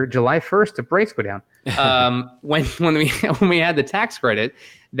 Reminder: July 1st, the brakes go down. When we had the tax credit,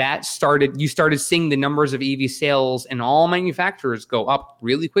 you started seeing the numbers of EV sales and all manufacturers go up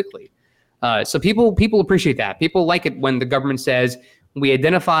really quickly. So people appreciate that. People like it when the government says, we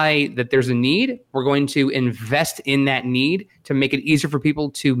identify that there's a need. We're going to invest in that need to make it easier for people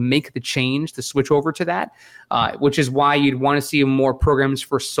to make the change, to switch over to that, which is why you'd want to see more programs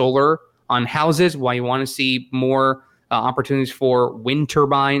for solar on houses, why you want to see more opportunities for wind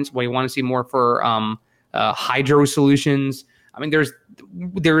turbines, why you want to see more for hydro solutions. I mean,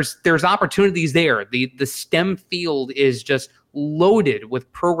 there's opportunities there. The STEM field is just loaded with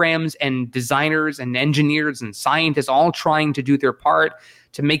programs and designers and engineers and scientists all trying to do their part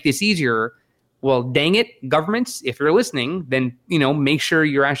to make this easier. Well, dang it, governments, if you're listening, then make sure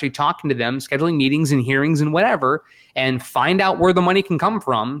you're actually talking to them, scheduling meetings and hearings and whatever, and find out where the money can come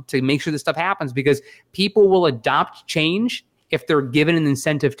from to make sure this stuff happens, because people will adopt change if they're given an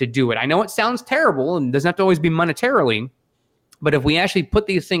incentive to do it. I know it sounds terrible and doesn't have to always be monetarily, but if we actually put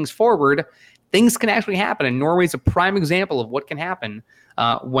these things forward, things can actually happen. And Norway is a prime example of what can happen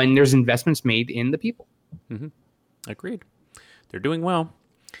when there's investments made in the people. Mm-hmm. Agreed. They're doing well.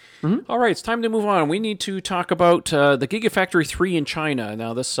 Mm-hmm. All right, it's time to move on. We need to talk about the Gigafactory 3 in China.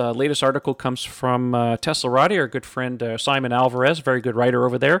 Now, this latest article comes from Teslarati, our good friend Simon Alvarez, very good writer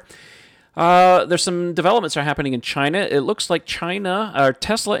over there. There's some developments that are happening in China. It looks like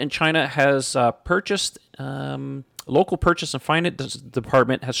Tesla in China has purchased, local purchase and finance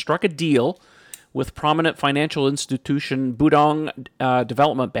department has struck a deal with prominent financial institution Budong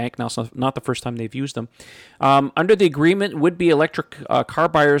Development Bank. Now, it's not the first time they've used them. Under the agreement, would-be electric car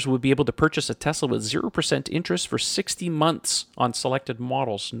buyers would be able to purchase a Tesla with 0% interest for 60 months on selected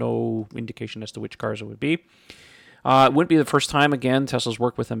models. No indication as to which cars it would be. It wouldn't be the first time, again, Tesla's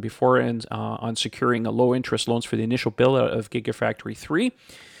worked with them before on securing a low-interest loans for the initial build of Gigafactory 3.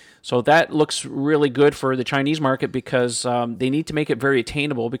 So that looks really good for the Chinese market because they need to make it very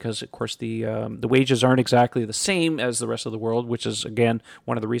attainable because, of course, the wages aren't exactly the same as the rest of the world, which is, again,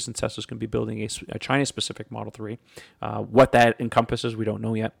 one of the reasons Tesla's going to be building a China-specific Model 3. What that encompasses, we don't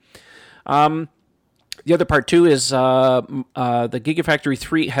know yet. The other part, too, is the Gigafactory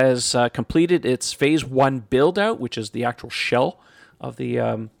 3 has completed its Phase 1 build-out, which is the actual shell of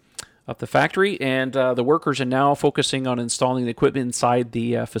the factory, and the workers are now focusing on installing the equipment inside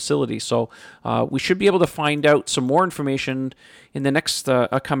the facility. So we should be able to find out some more information in the next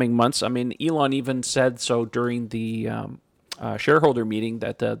upcoming months. I mean, Elon even said so during the shareholder meeting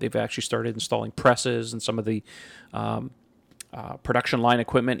that they've actually started installing presses and some of the production line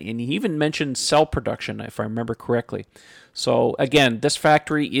equipment, and he even mentioned cell production, if I remember correctly. So again, this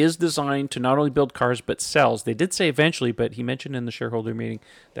factory is designed to not only build cars but cells. They did say eventually, but he mentioned in the shareholder meeting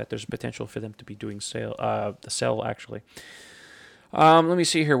that there's potential for them to be doing the cell actually. Let me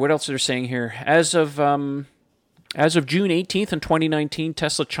see here. What else they're saying here? As of June 18th in 2019,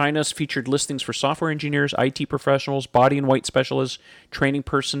 Tesla China's featured listings for software engineers, IT professionals, body and white specialists, training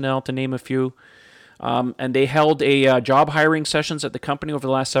personnel, to name a few. And they held a job hiring sessions at the company over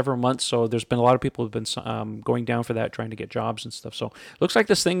the last several months. So there's been a lot of people who've been going down for that, trying to get jobs and stuff. So it looks like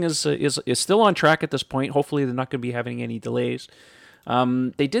this thing is still on track at this point. Hopefully they're not going to be having any delays.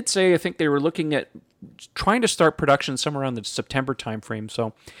 They did say, I think they were looking at trying to start production somewhere around the September timeframe.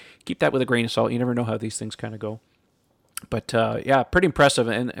 So keep that with a grain of salt. You never know how these things kind of go. But yeah, pretty impressive.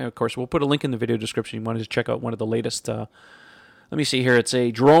 And of course, we'll put a link in the video description. You wanted to check out one of the latest. Let me see here. It's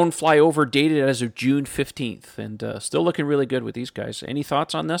a drone flyover dated as of June 15th, and still looking really good with these guys. Any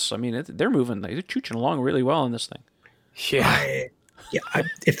thoughts on this? I mean, they're moving. They're chooching along really well on this thing. Yeah.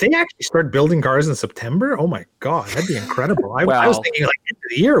 If they actually start building cars in September, oh my God, that'd be incredible. I was thinking like end of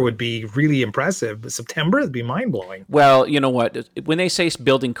the year would be really impressive, but September would be mind-blowing. Well, you know what? When they say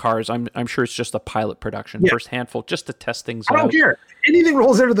building cars, I'm sure it's just a pilot production, first handful, just to test things out. I don't care. Anything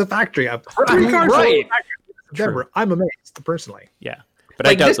rolls into the factory. Right. September, I'm amazed personally. Yeah, but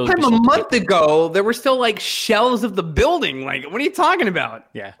like this time a month ago, there were still like shells of the building. Like, what are you talking about?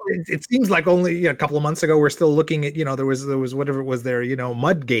 Yeah, it seems like only a couple of months ago we're still looking at there was whatever it was there,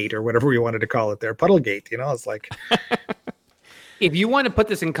 Mudgate or whatever we wanted to call it there, Puddlegate. It's like. If you want to put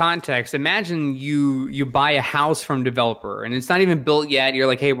this in context, imagine you buy a house from a developer and it's not even built yet. You're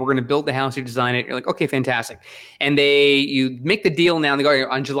like, hey, we're going to build the house. You design it. You're like, okay, fantastic. And you make the deal now. And they go,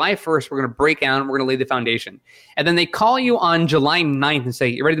 on July 1st, we're going to break down. We're going to lay the foundation. And then they call you on July 9th and say,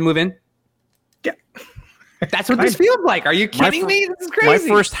 you ready to move in? Yeah. That's what this feels like. Are you kidding me? This is crazy.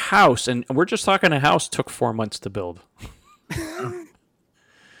 My first house, and we're just talking a house, took 4 months to build.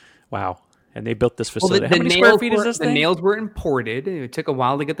 Wow. And they built this Well, facility. How many square feet is this the thing? nails were imported. It took a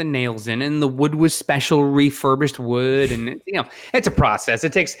while to get the nails in, and the wood was special refurbished wood. And, it's a process.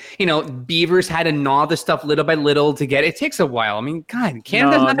 It takes, beavers had to gnaw the stuff little by little to get it. It takes a while. I mean, God,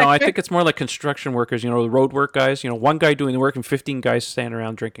 Canada's not that I quick. think it's more like construction workers, the road work guys. One guy doing the work and 15 guys standing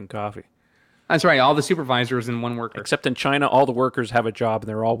around drinking coffee. That's right. All the supervisors and one worker. Except in China, all the workers have a job and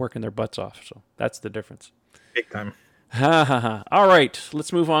they're all working their butts off. So that's the difference. Big time. All right,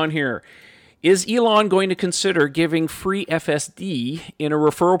 let's move on here. Is Elon going to consider giving free FSD in a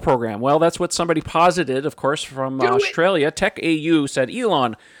referral program? Well, that's what somebody posited, of course, from Australia. Tech AU said,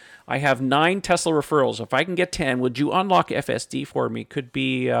 Elon, I have 9 Tesla referrals. If I can get 10, would you unlock FSD for me? Could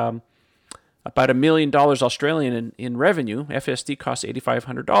be about $1 million Australian in revenue. FSD costs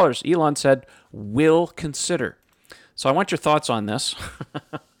 $8,500. Elon said, will consider. So I want your thoughts on this.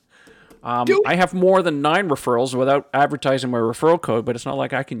 I have more than 9 referrals without advertising my referral code, but it's not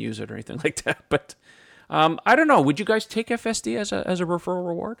like I can use it or anything like that. But I don't know. Would you guys take FSD as a referral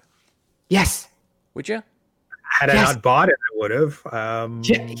reward? Yes. Would you? Had I not bought it, I would have.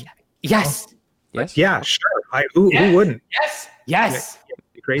 Yes. Yes. Yeah, sure. Who wouldn't? Yes. It'd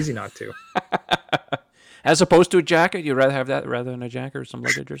be crazy not to. As opposed to a jacket, you'd rather have that rather than a jacket or some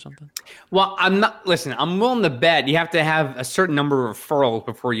luggage or something? Well, I'm willing to bet you have to have a certain number of referrals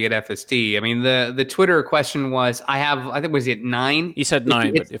before you get FSD. I mean, the Twitter question was, I think, was it 9? He said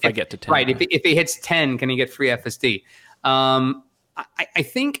 9, but if I get to 10. Right. If it hits 10, can he get free FSD? I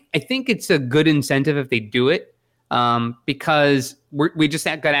think it's a good incentive if they do it, because we just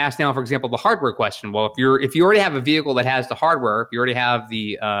got asked now, for example, the hardware question. Well, if you already have a vehicle that has the hardware, if you already have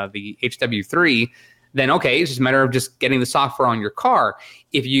the HW3, then okay, it's just a matter of just getting the software on your car.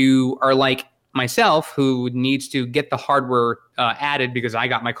 If you are like myself, who needs to get the hardware added because I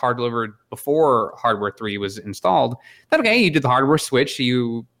got my car delivered before hardware 3 was installed, then okay, you do the hardware switch,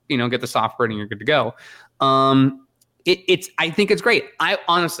 you get the software and you're good to go. I think it's great. I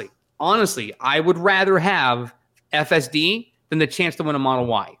honestly, I would rather have FSD than the chance to win a Model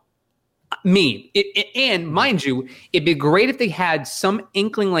Y. And mind you, it'd be great if they had some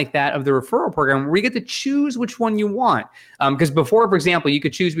inkling like that of the referral program where you get to choose which one you want. Because before, for example, you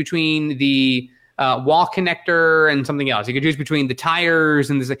could choose between the wall connector and something else. You could choose between the tires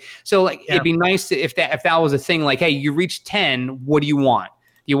and this. So it'd be nice if that was a thing. Like, hey, you reached 10. What do you want?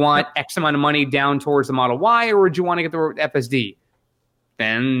 Do you want X amount of money down towards the Model Y, or would you want to get the FSD?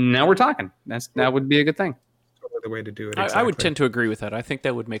 Then now we're talking. That would be a good thing. The way to do it. I would tend to agree with that. I think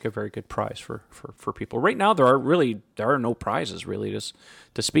that would make a very good prize for people. Right now, there are no prizes really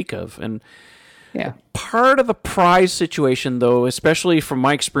to speak of, and part of the prize situation, though, especially from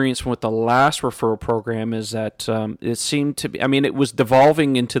my experience with the last referral program, is that it seemed to be. I mean, it was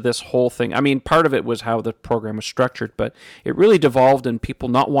devolving into this whole thing. I mean, part of it was how the program was structured, but it really devolved in people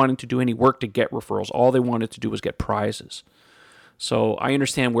not wanting to do any work to get referrals. All they wanted to do was get prizes. So I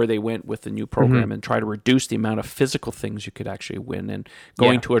understand where they went with the new program and try to reduce the amount of physical things you could actually win, and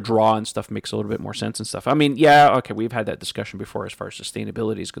going to a draw and stuff makes a little bit more sense and stuff. I mean, we've had that discussion before as far as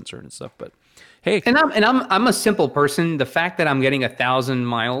sustainability is concerned and stuff, but hey. And I'm a simple person. The fact that I'm getting 1,000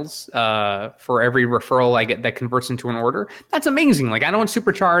 miles for every referral I get that converts into an order, that's amazing. Like, I don't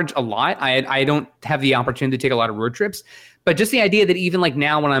supercharge a lot. I don't have the opportunity to take a lot of road trips, but just the idea that even like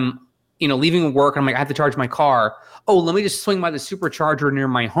now when I'm leaving work, I'm like, I have to charge my car. Oh, let me just swing by the supercharger near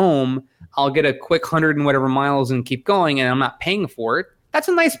my home. I'll get a quick 100 and whatever miles and keep going, and I'm not paying for it. That's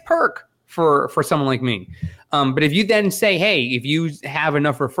a nice perk for someone like me. But if you then say, hey, if you have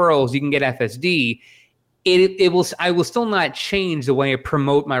enough referrals, you can get FSD, I will still not change the way I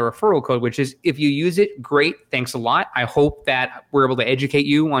promote my referral code, which is if you use it, great, thanks a lot. I hope that we're able to educate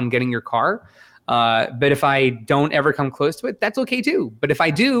you on getting your car. But if I don't ever come close to it, that's okay too. But if I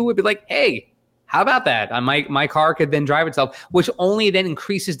do, it'd be like, hey, how about that? My car could then drive itself, which only then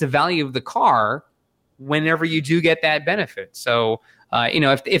increases the value of the car whenever you do get that benefit. So,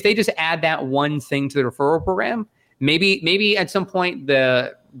 if they just add that one thing to the referral program, maybe at some point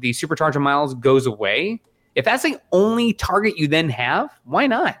the supercharger miles goes away. If that's the only target you then have, why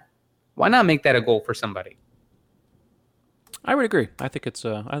not? Why not make that a goal for somebody? I would agree. I think it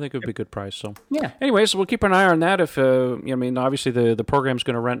would be a good prize. So yeah. Anyways, we'll keep an eye on that. If obviously the program's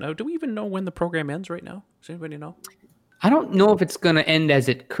going to run. Do we even know when the program ends right now? Does anybody know? I don't know if it's going to end as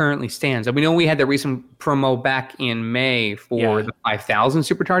it currently stands. We know we had the recent promo back in May for the 5,000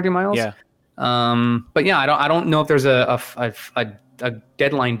 supercharging miles. Yeah. But yeah, I don't know if there's a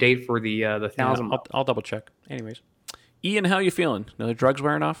deadline date for the 1,000. I'll double check. Anyways, Ian, how you feeling? The drugs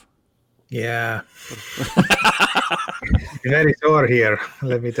wearing off? Yeah. Very sore here,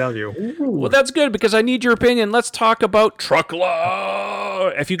 let me tell you. Well, that's good because I need your opinion. Let's talk about truckload. Oh,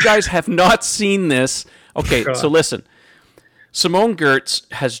 if you guys have not seen this, okay, so listen. Simone Gertz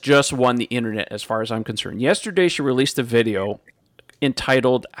has just won the internet as far as I'm concerned. Yesterday, she released a video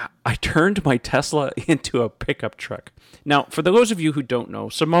entitled, I Turned My Tesla into a Pickup Truck. Now, for those of you who don't know,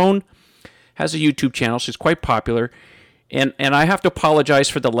 Simone has a YouTube channel. She's quite popular. And I have to apologize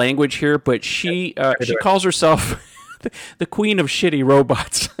for the language here, but she calls herself the queen of shitty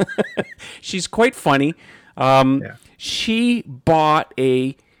robots. She's quite funny. She bought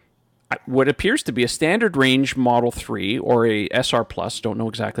what appears to be a standard range Model 3 or a SR Plus. Don't know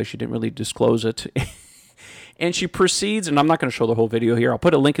exactly. She didn't really disclose it. And she proceeds, and I'm not going to show the whole video here. I'll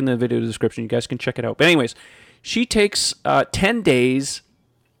put a link in the video description. You guys can check it out. But anyways, she takes 10 days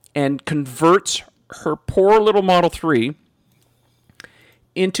and converts her poor little Model 3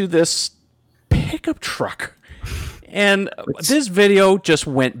 into this pickup truck. And this video just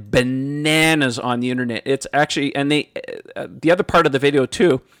went bananas on the internet. It's actually, and the other part of the video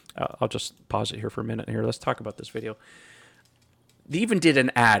too, I'll just pause it here for a minute here. Let's talk about this video. They even did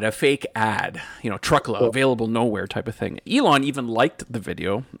an ad, a fake ad, Truckla, available nowhere type of thing. Elon even liked the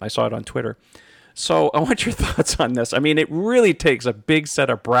video. I saw it on Twitter. So I want your thoughts on this. I mean, it really takes a big set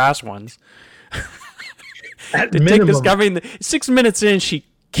of brass ones to take this guy. I mean, 6 minutes in, she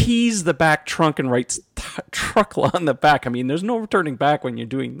keys the back trunk and writes Truckla on the back. I mean, there's no turning back when you're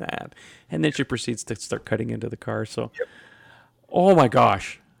doing that. And then she proceeds to start cutting into the car. So, Oh my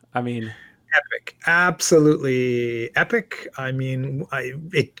gosh. I mean, epic, absolutely epic. I mean,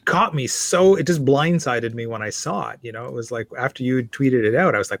 it caught me so, it just blindsided me when I saw it. It was like after you tweeted it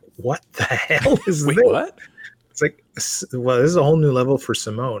out, I was like, what the hell is Wait, this? what? It's like, well, this is a whole new level for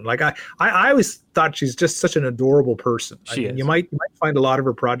Simone. Like I always thought she's just such an adorable person. She is. You might find a lot of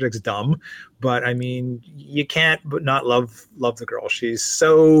her projects dumb, but I mean, you can't but not love the girl. She's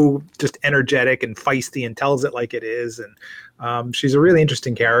so just energetic and feisty and tells it like it is, and she's a really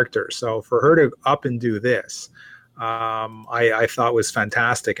interesting character. So for her to up and do this, I thought was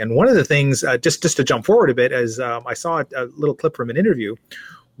fantastic. And one of the things, just to jump forward a bit, as I saw a little clip from an interview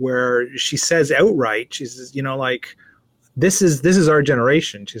where she says outright, she says, like, this is our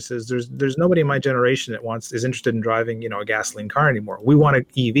generation. She says, there's nobody in my generation that is interested in driving, a gasoline car anymore. We want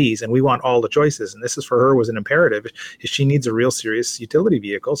EVs and we want all the choices. And this is for her was an imperative. If she needs a real serious utility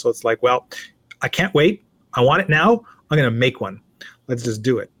vehicle. So it's like, well, I can't wait. I want it now. I'm going to make one. Let's just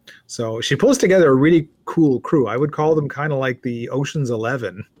do it. So she pulls together a really cool crew. I would call them kind of like the Ocean's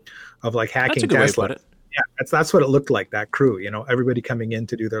 11 of like hacking That's a good way to Tesla. put it. Yeah, that's what it looked like, that crew, everybody coming in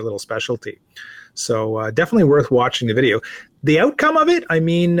to do their little specialty. So definitely worth watching the video. The outcome of it, I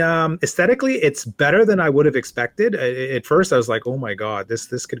mean, aesthetically, it's better than I would have expected. At first, I was like, oh my God,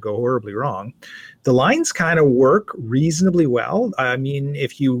 this could go horribly wrong. The lines kind of work reasonably well. I mean,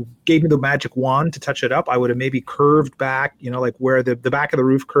 if you gave me the magic wand to touch it up, I would have maybe curved back, like where the back of the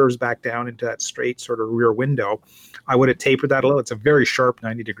roof curves back down into that straight sort of rear window. I would have tapered that a little. It's a very sharp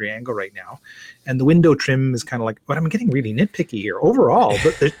 90-degree angle right now. And the window trim is kind of like, but I'm getting really nitpicky here overall.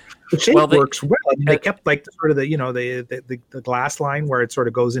 But the shape works well. I mean, they kept like sort of the glass line where it sort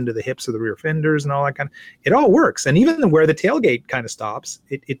of goes into the hips of the rear fenders and all that kind of. It all works, and even where the tailgate kind of stops,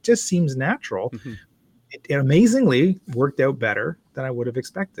 it just seems natural. Mm-hmm. It amazingly worked out better than I would have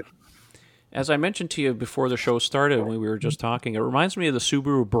expected. As I mentioned to you before the show started, when we were just talking, it reminds me of the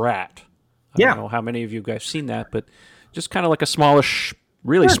Subaru Brat. I don't know how many of you guys seen that, but just kind of like a smallish.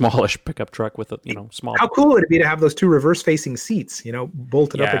 Really smallish pickup truck with a small. How cool would it be to have those two reverse-facing seats,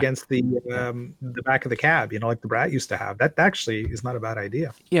 bolted up against the back of the cab, like the Brat used to have. That actually is not a bad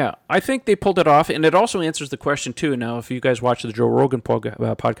idea. Yeah, I think they pulled it off, and it also answers the question too. Now, if you guys watch the Joe Rogan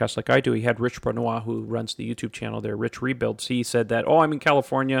podcast like I do, he had Rich Benoit, who runs the YouTube channel there, Rich Rebuilds. He said that, I'm in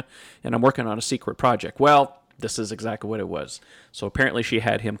California and I'm working on a secret project. Well, this is exactly what it was. So apparently, she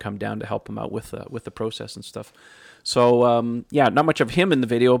had him come down to help him out with the process and stuff. So, not much of him in the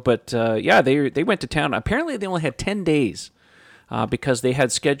video, but they went to town. Apparently, they only had 10 days because they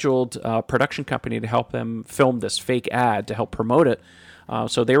had scheduled a production company to help them film this fake ad to help promote it.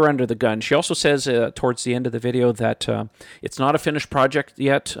 So they were under the gun. She also says towards the end of the video that it's not a finished project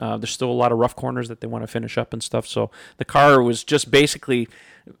yet. There's still a lot of rough corners that they want to finish up and stuff. So the car was just basically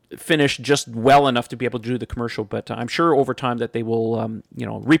finished just well enough to be able to do the commercial, but I'm sure over time that they will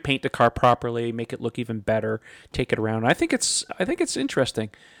repaint the car properly, make it look even better, take it around. I think it's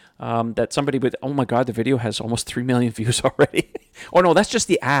interesting that somebody would, oh my God, the video has almost 3 million views already. Oh no, that's just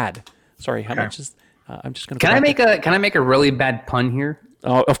the ad. Sorry, how much is I'm just going to Can I make a really bad pun here?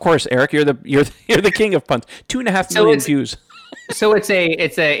 Oh, of course, Eric, you're the king of puns. 2.5 million views. So it's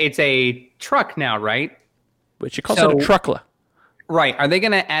a truck now, right? But she calls it a truckla. Right. Are they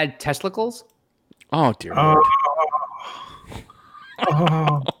going to add Teslicles? Oh, dear Lord.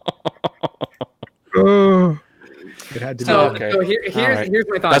 Oh. Oh. It had to be. So, Okay. so All right. here's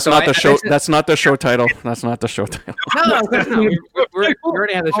my thought. That's So not I the show. mentioned- That's not the show title. That's not the show title. No, we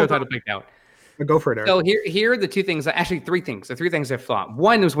already have the show title picked out. Go for it, Eric. So here are the two things, actually three things. The three things I thought.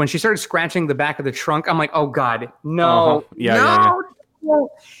 One was when she started scratching the back of the trunk, I'm like, oh God, no. Uh-huh. Yeah. No.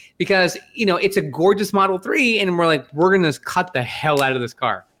 Because, it's a gorgeous Model 3, and we're like, we're going to cut the hell out of this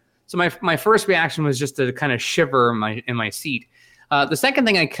car. So my first reaction was just to kind of shiver in my seat. The second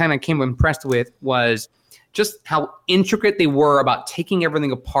thing I kind of came impressed with was just how intricate they were about taking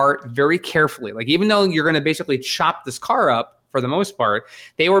everything apart very carefully. Like, even though you're going to basically chop this car up, for the most part,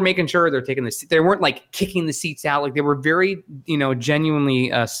 they were making sure they're taking they weren't like kicking the seats out. Like, they were very,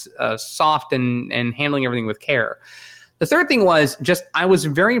 genuinely soft and handling everything with care. The third thing was just, I was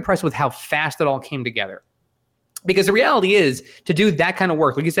very impressed with how fast it all came together. Because the reality is, to do that kind of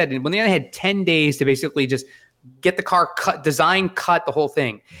work, like you said, when they had 10 days to basically just get the car cut, the whole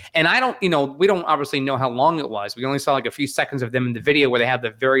thing. And we don't obviously know how long it was. We only saw like a few seconds of them in the video where they have the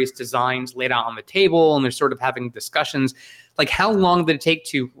various designs laid out on the table and they're sort of having discussions. Like, how long did it take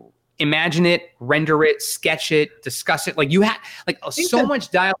to imagine it, render it, sketch it, discuss it? Like, you had so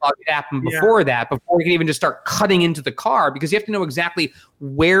much dialogue that happened before that, before you can even just start cutting into the car, because you have to know exactly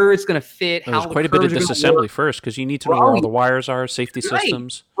where it's going to fit. There's quite a bit of disassembly first, because you need to know where all the wires are, safety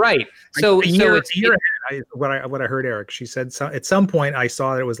systems. Right. So a year ahead, what I heard Eric, she said at some point I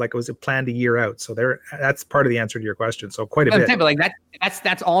saw that it was planned a year out. So that's part of the answer to your question. So quite a bit. But like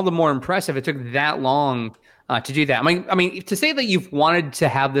that's all the more impressive. It took that long to do that. I mean, to say that you've wanted to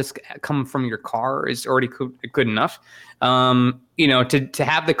have this come from your car is already good enough. To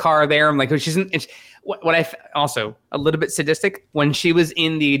have the car there, I'm like, what I also a little bit sadistic when she was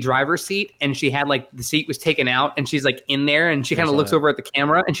in the driver's seat and she had like the seat was taken out and she's like in there and she kind of looks over at the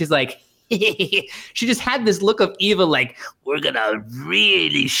camera and she's like, she just had this look of evil, like, we're gonna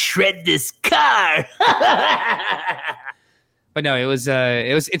really shred this car. But no,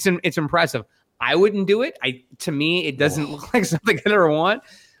 it's impressive. I wouldn't do it. To me, it doesn't look like something I'd ever want.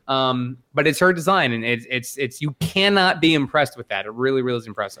 But it's her design, and it's you cannot be impressed with that. It really, really is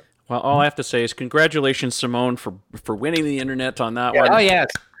impressive. Well, all I have to say is congratulations, Simone, for winning the internet on that one. Oh yes,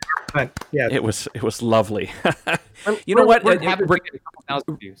 yeah, it was lovely. You know what?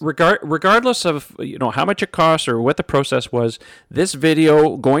 Regardless of how much it costs or what the process was, this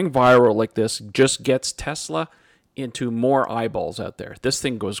video going viral like this just gets Tesla into more eyeballs out there. This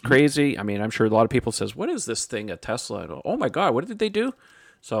thing goes crazy. I mean, I'm sure a lot of people says, "What is this thing at Tesla?" Oh my God, what did they do?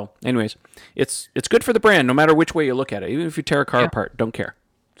 So, anyways, it's good for the brand, no matter which way you look at it. Even if you tear a car apart, don't care.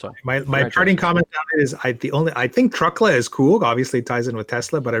 So, my parting comment on it is, I think Truckla is cool. Obviously, it ties in with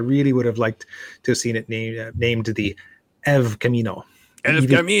Tesla, but I really would have liked to have seen it named the EV Camino. EV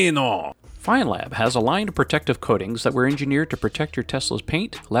Camino. FineLab has a line of protective coatings that were engineered to protect your Tesla's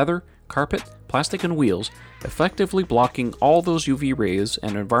paint, leather, carpet, plastic, and wheels, effectively blocking all those UV rays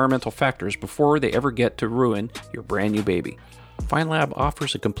and environmental factors before they ever get to ruin your brand new baby. FineLab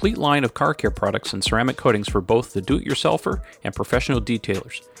offers a complete line of car care products and ceramic coatings for both the do-it-yourselfer and professional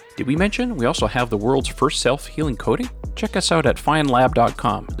detailers. Did we mention we also have the world's first self-healing coating? Check us out at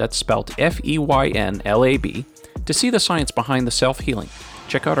finelab.com, that's spelled FEYNLAB, to see the science behind the self-healing.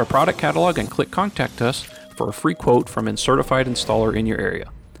 Check out our product catalog and click Contact Us for a free quote from a certified installer in your area.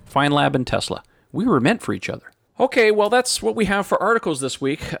 FineLab and Tesla. We were meant for each other. Okay, well, that's what we have for articles this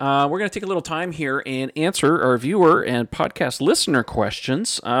week. We're going to take a little time here and answer our viewer and podcast listener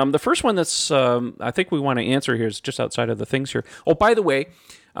questions. The first one that's I think we want to answer here is just outside of the things here. Oh, by the way,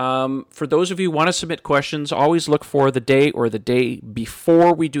 for those of you who want to submit questions, always look for the day or the day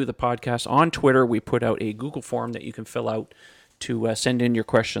before we do the podcast. On Twitter, we put out a Google form that you can fill out to send in your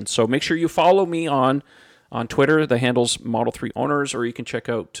questions. So make sure you follow me on Twitter. The handle's Model 3 Owners, or you can check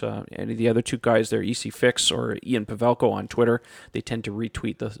out any of the other two guys there, EC Fix or Ian Pavelko on Twitter. They tend to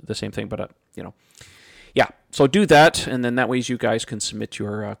retweet the same thing, but yeah. So do that, and then that way you guys can submit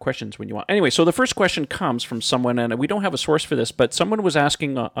your questions when you want. Anyway, so the first question comes from someone, and we don't have a source for this, but someone was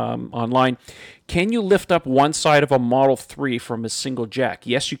asking online, can you lift up one side of a Model 3 from a single jack?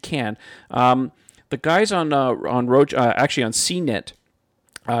 Yes, you can. The guys on CNET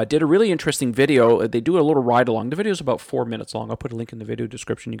did a really interesting video. They do a little ride along. The video is about 4 minutes long. I'll put a link in the video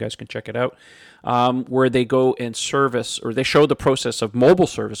description. You guys can check it out. Where they go and service, or they show the process of mobile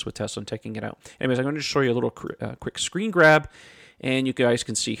service with Tesla and taking it out. Anyways, I'm going to show you a little quick screen grab, And you guys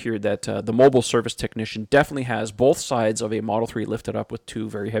can see here that the mobile service technician definitely has both sides of a Model 3 lifted up with two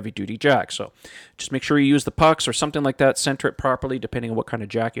very heavy-duty jacks. So just make sure you use the pucks or something like that, center it properly depending on what kind of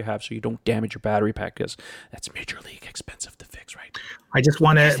jack you have so you don't damage your battery pack, because that's major league expensive to fix, right? I just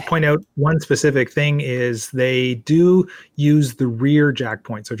want to point out one specific thing is they do use the rear jack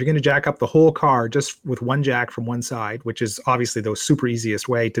point. So if you're going to jack up the whole car just with one jack from one side, which is obviously the super easiest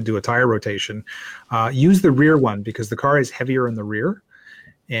way to do a tire rotation, use the rear one because the car is heavier in the rear.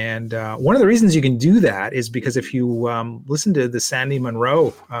 And one of the reasons you can do that is because if you listen to the Sandy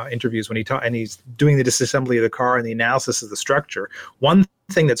Munro interviews when he's doing the disassembly of the car and the analysis of the structure, one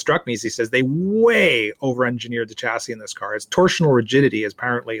thing that struck me is he says they way over-engineered the chassis in this car. Its torsional rigidity is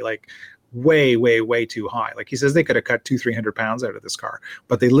apparently like way too high. Like he says they could have cut 200-300 pounds out of this car,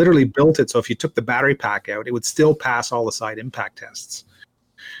 but they literally built it so if you took the battery pack out, it would still pass all the side impact tests.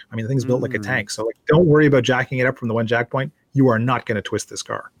 I mean, the thing's built like a tank. So like, don't worry about jacking it up from the one jack point. You are not going to twist this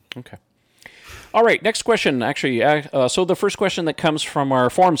car. Okay. All right, next question. Actually, so the first question that comes from our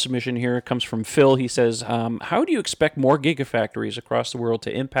forum submission here comes from Phil. He says, how do you expect more gigafactories across the world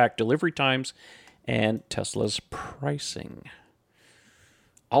to impact delivery times and Tesla's pricing?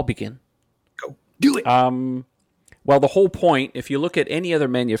 I'll begin. Go. Do it. Well, the whole point, if you look at any other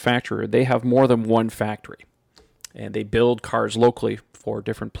manufacturer, they have more than one factory, and they build cars locally for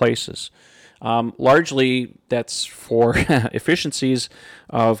different places. Largely, that's for efficiencies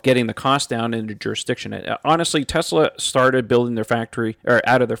of getting the cost down in the jurisdiction. Honestly, Tesla started building their factory, or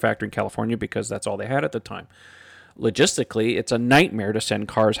out of their factory in California, because that's all they had at the time. Logistically, it's a nightmare to send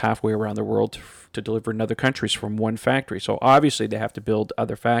cars halfway around the world to deliver in other countries from one factory. So obviously, they have to build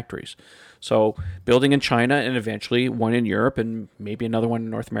other factories. So building in China and eventually one in Europe and maybe another one in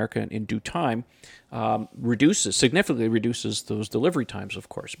North America in due time significantly reduces those delivery times, of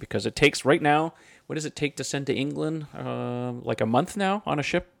course, because it takes right now, what does it take to send to England? Like a month now on a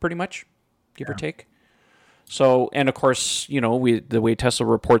ship, pretty much, give or take. So, and of course, you know, the way Tesla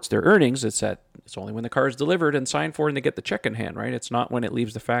reports their earnings, it's only when the car is delivered and signed for and they get the check in hand, right? It's not when it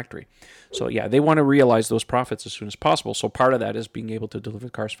leaves the factory. So yeah, they want to realize those profits as soon as possible. So part of that is being able to deliver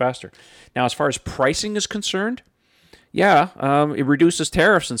the cars faster. Now, as far as pricing is concerned, yeah, it reduces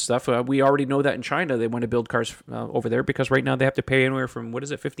tariffs and stuff. We already know that in China, they want to build cars over there because right now they have to pay anywhere from,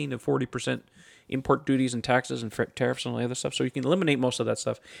 15 to 40% import duties and taxes and tariffs and all the other stuff. So you can eliminate most of that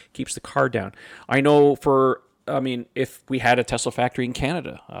stuff, keeps the car down. I know if we had a Tesla factory in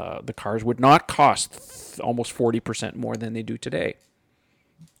Canada, the cars would not cost almost 40% more than they do today.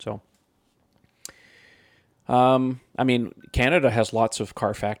 So, Canada has lots of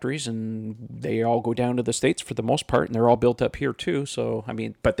car factories, and they all go down to the States for the most part, and they're all built up here too. So,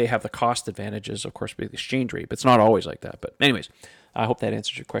 but they have the cost advantages, of course, with the exchange rate. But it's not always like that. But anyways, I hope that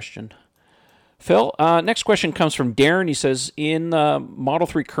answers your question, Phil. Next question comes from Darren. He says, in Model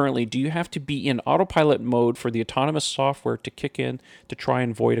 3 currently, do you have to be in autopilot mode for the autonomous software to kick in to try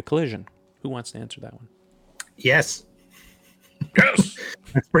and avoid a collision? Who wants to answer that one? Yes. Yes.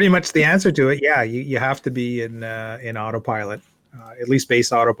 That's pretty much the answer to it. Yeah, you have to be in autopilot, at least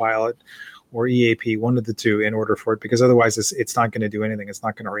base autopilot or EAP, one of the two, in order for it, because otherwise it's not going to do anything. It's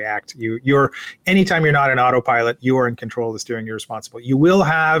not going to react. Anytime you're not in autopilot, you are in control of the steering. You're responsible. You will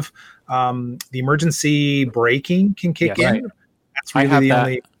have the emergency braking can kick in. Right. That's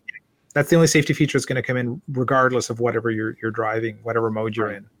really that's the only safety feature that's going to come in, regardless of whatever you're driving, whatever mode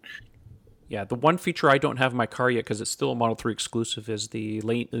you're in. Yeah, the one feature I don't have in my car yet, because it's still a Model 3 exclusive, is the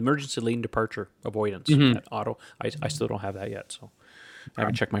emergency lane departure avoidance. That auto. I still don't have that yet, so I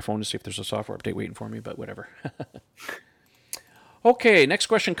haven't checked my phone to see if there's a software update waiting for me, but whatever. Okay, next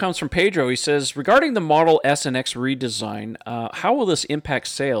question comes from Pedro. He says, regarding the Model S and X redesign, how will this impact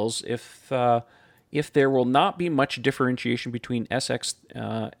sales if there will not be much differentiation between SX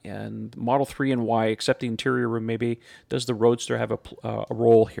and Model 3 and Y, except the interior room maybe? Does the Roadster have a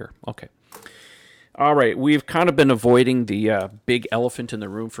role here? Okay. All right, we've kind of been avoiding the big elephant in the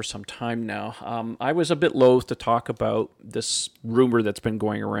room for some time now. I was a bit loath to talk about this rumor that's been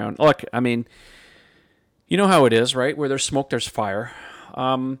going around. Look, you know how it is, right? Where there's smoke, there's fire.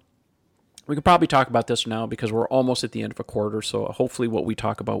 We could probably talk about this now because we're almost at the end of a quarter, so hopefully what we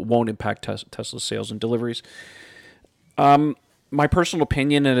talk about won't impact Tesla's sales and deliveries. My personal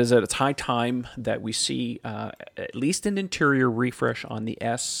opinion is that it's high time that we see at least an interior refresh on the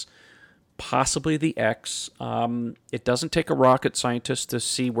S, possibly the X. It doesn't take a rocket scientist to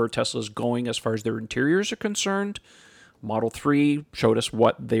see where Tesla's going as far as their interiors are concerned. Model 3 showed us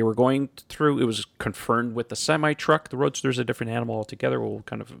what they were going through. It was confirmed with the semi-truck. The Roadster's a different animal altogether. We'll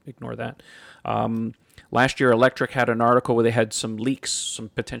kind of ignore that. Last year, Electric had an article where they had some leaks, some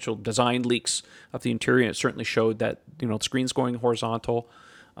potential design leaks of the interior, and it certainly showed that, the screen's going horizontal.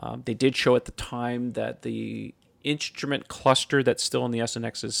 They did show at the time that the instrument cluster that's still in the S and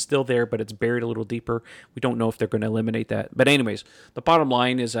X is still there, but it's buried a little deeper. We don't know if they're going to eliminate that. But anyways, the bottom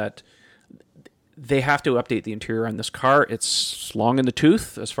line is that they have to update the interior on this car. It's long in the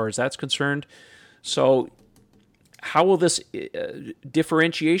tooth as far as that's concerned. So how will this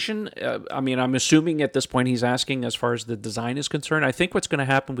differentiation? I'm assuming at this point he's asking as far as the design is concerned. I think what's going to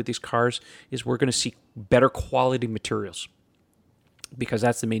happen with these cars is we're going to see better quality materials, because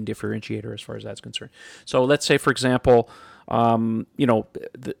that's the main differentiator as far as that's concerned. So let's say, for example, the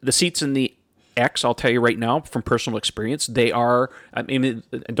seats in the X, I'll tell you right now from personal experience, they are,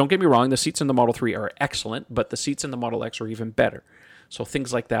 don't get me wrong, the seats in the Model 3 are excellent, but the seats in the Model X are even better. So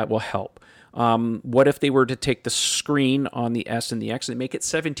things like that will help. What if they were to take the screen on the S and the X and make it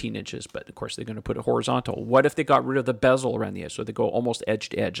 17 inches, but of course they're going to put it horizontal? What if they got rid of the bezel around the edge, so they go almost edge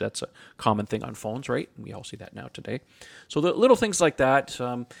to edge? That's a common thing on phones, right? We all see that now today. So the little things like that,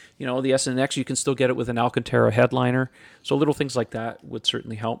 the S and X, you can still get it with an Alcantara headliner. So little things like that would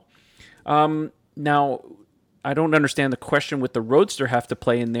certainly help. Now, I don't understand the question with the Roadster have to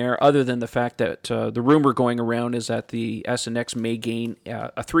play in there, other than the fact that the rumor going around is that the S and X may gain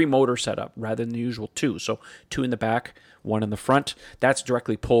a 3-motor setup rather than the usual 2. So 2 in the back, 1 in the front. That's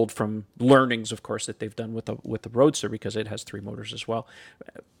directly pulled from learnings, of course, that they've done with the Roadster, because it has 3 motors as well.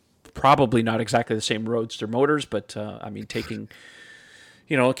 Probably not exactly the same Roadster motors, but taking...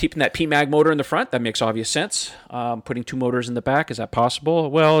 keeping that PMAG motor in the front, that makes obvious sense. Putting 2 motors in the back, is that possible?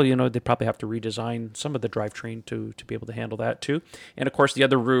 Well, they'd probably have to redesign some of the drivetrain to be able to handle that too. And of course, the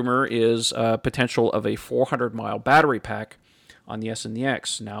other rumor is potential of a 400-mile battery pack on the S and the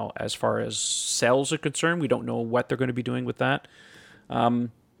X. Now, as far as cells are concerned, we don't know what they're going to be doing with that.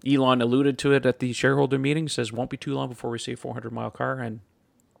 Elon alluded to it at the shareholder meeting, says won't be too long before we see a 400-mile car. And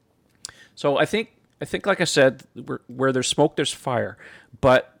so I think, like I said, where there's smoke, there's fire.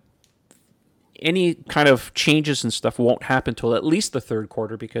 But any kind of changes and stuff won't happen until at least the third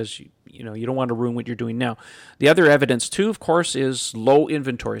quarter, because you don't want to ruin what you're doing now. The other evidence too, of course, is low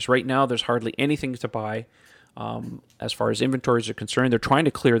inventories. Right now, there's hardly anything to buy as far as inventories are concerned. They're trying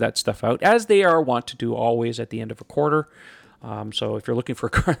to clear that stuff out, as they want to do always at the end of a quarter. So if you're looking for a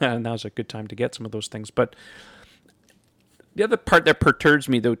car, now's a good time to get some of those things. But the other part that perturbs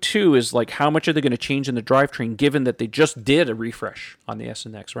me, though, too, is like how much are they going to change in the drivetrain, given that they just did a refresh on the S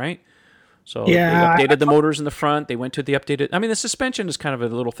and X, right? So they updated the motors in the front. They went to the updated... the suspension is kind of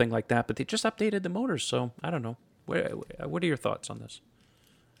a little thing like that, but they just updated the motors. So I don't know. What are your thoughts on this?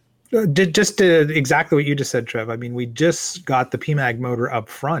 Exactly what you just said, Trev. We just got the PMAG motor up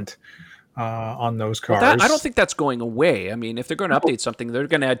front on those cars. Well, I don't think that's going away. If they're going to update something, they're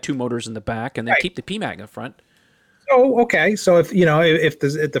going to add 2 motors in the back and then keep the PMAG up front. Oh, okay. So if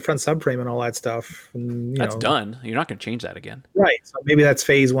the front subframe and all that stuff, that's done. You're not going to change that again, right? So maybe that's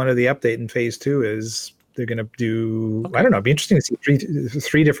phase 1 of the update, and phase 2 is they're going to do. Okay. I don't know. It'd be interesting to see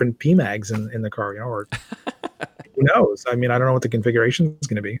three different PMAGs in the car, or who knows? I don't know what the configuration is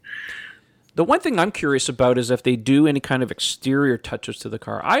going to be. The one thing I'm curious about is if they do any kind of exterior touches to the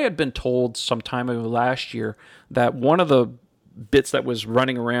car. I had been told sometime over last year that one of the bits that was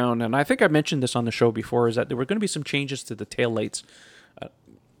running around, and I think I mentioned this on the show before, is that there were going to be some changes to the taillights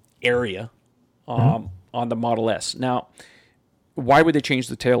area on the Model S. Now, why would they change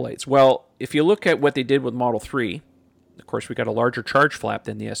the taillights? Well, if you look at what they did with Model 3, of course, we got a larger charge flap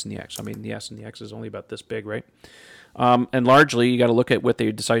than the S and the X. The S and the X is only about this big, right? And largely, you got to look at what they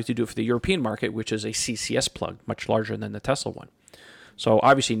decided to do for the European market, which is a CCS plug, much larger than the Tesla one. So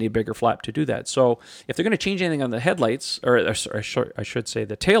obviously you need a bigger flap to do that. So if they're going to change anything on the headlights, or I should say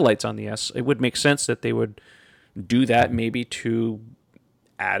the taillights on the S, it would make sense that they would do that, maybe to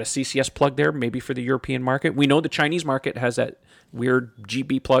add a CCS plug there, maybe for the European market. We know the Chinese market has that weird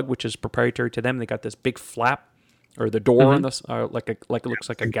GB plug, which is proprietary to them. They got this big flap, or the door on this, like it looks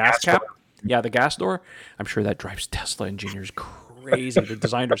like a gas cap. Yeah, the gas door. I'm sure that drives Tesla engineers crazy. The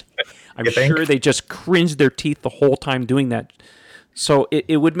designers, I'm sure they just cringed their teeth the whole time doing that. So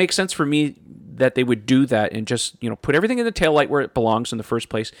it would make sense for me that they would do that and just, put everything in the taillight where it belongs in the first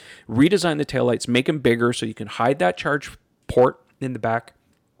place, redesign the taillights, make them bigger so you can hide that charge port in the back,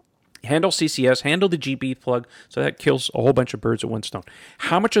 handle CCS, handle the GB plug, so that kills a whole bunch of birds with one stone.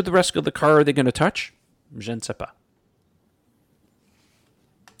 How much of the rest of the car are they going to touch? Je ne sais pas.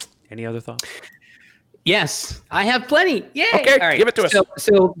 Any other thoughts? Yes, I have plenty. Yay! Okay, all right, give it to us.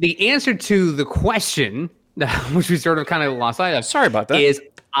 So the answer to the question, which we sort of kind of lost sight of. Sorry about that. Is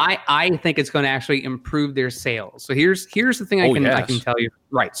I think it's going to actually improve their sales. So here's the thing I can tell you.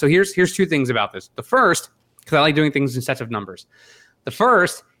 Right. So here's two things about this. The first, because I like doing things in sets of numbers. The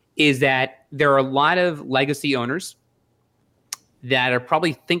first is that there are a lot of legacy owners that are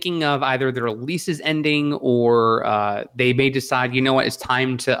probably thinking of either their leases ending or they may decide, you know what, it's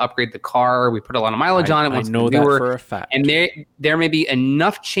time to upgrade the car. We put a lot of mileage on it. I know that for a fact. And there may be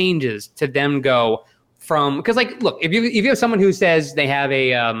enough changes to them go from, because like, look, if you have someone who says they have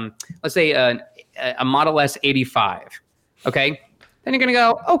a, let's say a Model S 85, okay, then you're going to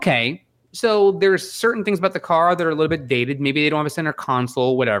go, okay, so there's certain things about the car that are a little bit dated. Maybe they don't have a center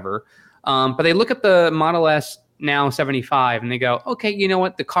console, whatever. But they look at the Model S now 75 and they go, okay, you know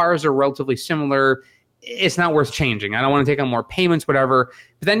what? The cars are relatively similar. It's not worth changing. I don't want to take on more payments, whatever.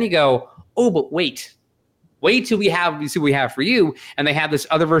 But then you go, oh, but wait till we see what we have for you. And they have this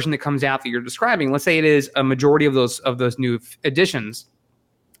other version that comes out that you're describing. Let's say it is a majority of those new additions.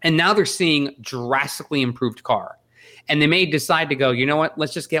 And now they're seeing drastically improved car. And they may decide to go, you know what,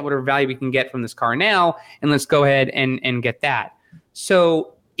 let's just get whatever value we can get from this car now, and let's go ahead and get that.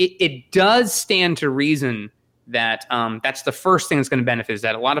 So it does stand to reason that that's the first thing that's going to benefit, is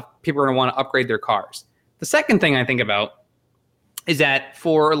that a lot of people are going to want to upgrade their cars. The second thing I think about is that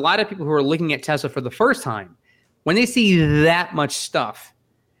for a lot of people who are looking at Tesla for the first time, when they see that much stuff,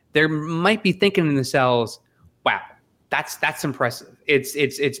 they might be thinking to themselves, wow, that's impressive.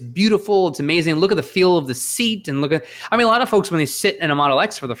 It's beautiful. It's amazing. Look at the feel of the seat, and a lot of folks, when they sit in a Model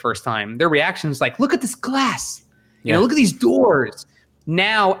X for the first time, their reaction is like, look at this glass. You know, look at these doors.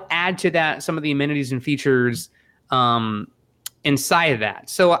 Now add to that some of the amenities and features inside of that.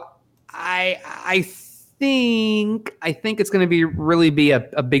 So I think it's going to really be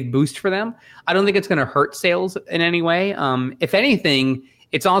a big boost for them. I don't think it's going to hurt sales in any way. If anything,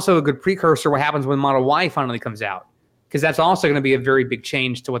 it's also a good precursor to what happens when Model Y finally comes out, because that's also going to be a very big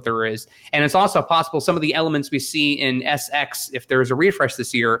change to what there is. And it's also possible some of the elements we see in SX, if there's a refresh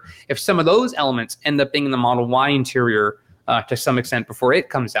this year, if some of those elements end up being in the Model Y interior to some extent before it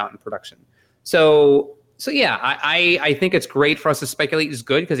comes out in production. So yeah, I think it's great for us to speculate. It's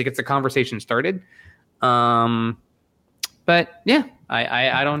good because it gets the conversation started. But yeah,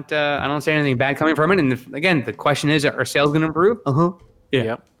 I don't say anything bad coming from it. And again, the question is, are sales going to improve? Yeah.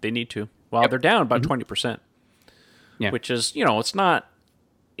 Yep, they need to. Well, they're down about 20%. Yeah. Which is, it's not,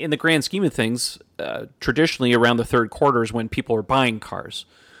 in the grand scheme of things, traditionally around the third quarter is when people are buying cars.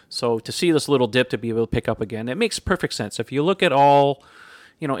 So to see this little dip to be able to pick up again, it makes perfect sense. If you look at all,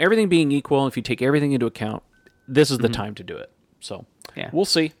 everything being equal, if you take everything into account, this is the time to do it. So we'll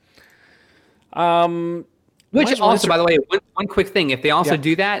see. Which also, by the way, one quick thing, if they also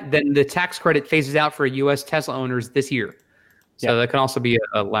do that, then the tax credit phases out for U.S. Tesla owners this year. So that can also be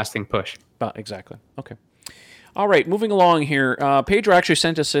a lasting push. Exactly. Okay. All right, moving along here. Pedro actually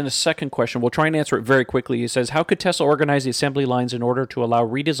sent us in a second question. We'll try and answer it very quickly. He says, how could Tesla organize the assembly lines in order to allow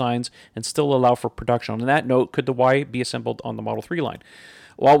redesigns and still allow for production? On that note, could the Y be assembled on the Model 3 line?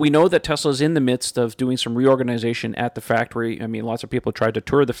 While we know that Tesla is in the midst of doing some reorganization at the factory, lots of people tried to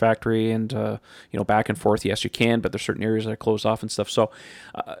tour the factory and, back and forth. Yes, you can, but there's certain areas that are closed off and stuff. So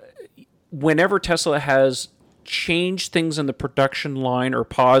whenever Tesla has change things in the production line or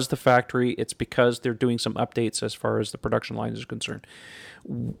pause the factory, it's because they're doing some updates as far as the production line is concerned.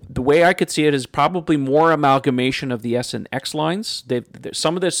 The way I could see it is probably more amalgamation of the S and X lines.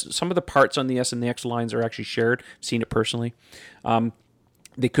 Some of the parts on the S and the X lines are actually shared. I've seen it personally.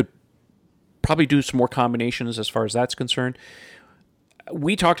 They could probably do some more combinations as far as that's concerned.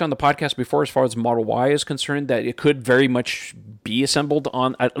 We talked on the podcast before, as far as Model Y is concerned, that it could very much be assembled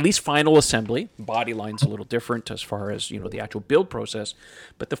on at least final assembly. Body line's a little different as far as the actual build process,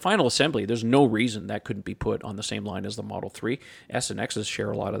 but the final assembly, there's no reason that couldn't be put on the same line as the Model 3. S and X's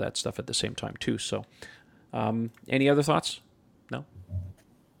share a lot of that stuff at the same time too. So, any other thoughts? No.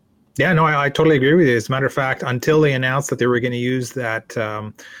 Yeah, no, I totally agree with you. As a matter of fact, until they announced that they were going to use that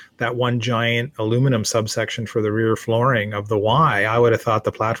one giant aluminum subsection for the rear flooring of the Y, I would have thought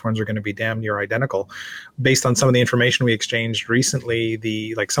the platforms are going to be damn near identical. Based on some of the information we exchanged recently,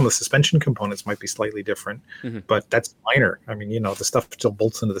 some of the suspension components might be slightly different, but that's minor. The stuff still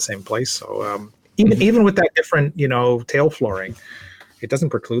bolts into the same place. So even with that different, tail flooring, it doesn't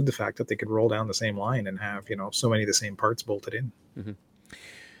preclude the fact that they could roll down the same line and have, so many of the same parts bolted in. Mm-hmm.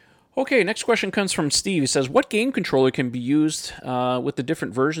 Okay, next question comes from Steve. He says, what game controller can be used with the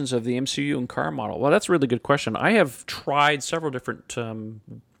different versions of the MCU and car model? Well, that's a really good question. I have tried several different,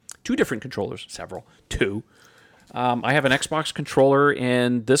 two different controllers, two. I have an Xbox controller,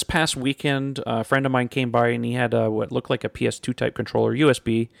 and this past weekend, a friend of mine came by, and he had what looked like a PS2 type controller,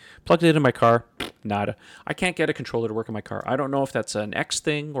 USB, plugged it in my car, Nada. I can't get a controller to work in my car. I don't know if that's an X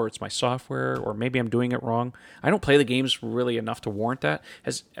thing or it's my software or maybe I'm doing it wrong. I don't play the games really enough to warrant that.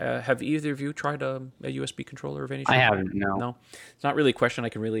 Have either of you tried a USB controller of any sort? I haven't, no. No. It's not really a question I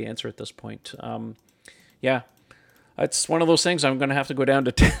can really answer at this point. Yeah. It's one of those things I'm going to have to go down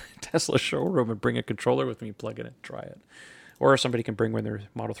to Tesla showroom and bring a controller with me, plug it in, try it. Or somebody can bring their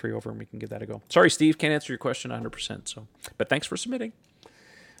Model 3 over and we can give that a go. Sorry, Steve, can't answer your question 100%. But thanks for submitting.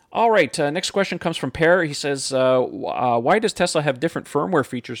 All right, next question comes from Per. He says, why does Tesla have different firmware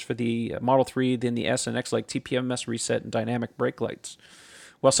features for the Model 3 than the S and X, like TPMS reset and dynamic brake lights?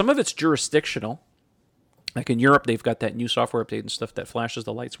 Well, some of it's jurisdictional. Like in Europe, they've got that new software update and stuff that flashes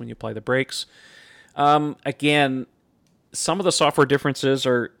the lights when you apply the brakes. Again, some of the software differences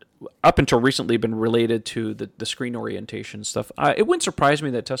are, up until recently, been related to the screen orientation stuff. It wouldn't surprise me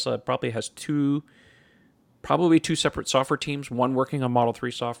that Tesla probably has two separate software teams, one working on Model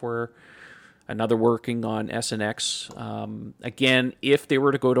 3 software, another working on S and X. Again, if they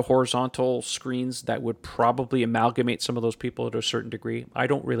were to go to horizontal screens, that would probably amalgamate some of those people to a certain degree. I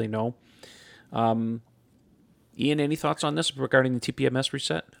don't really know. Ian, any thoughts on this regarding the TPMS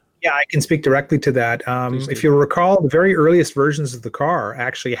reset? Yeah, I can speak directly to that. If you recall, the very earliest versions of the car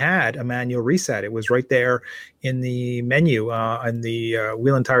actually had a manual reset. It was right there in the menu in the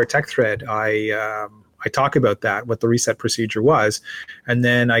Wheel and Tire Tech thread. I talk about that, what the reset procedure was. And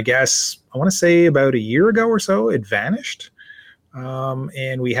then I guess, I want to say about a year ago or so, it vanished.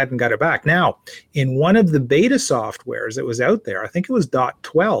 And we hadn't got it back. Now, in one of the beta softwares that was out there, I think it was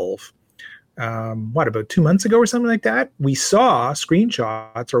 .12, about 2 months ago or something like that, we saw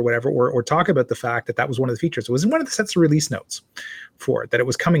screenshots or whatever, or talk about the fact that was one of the features. It was in one of the sets of release notes for it, that it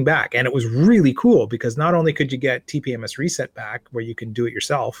was coming back. And it was really cool because not only could you get TPMS reset back where you can do it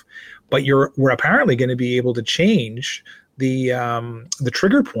yourself, but we're apparently going to be able to change the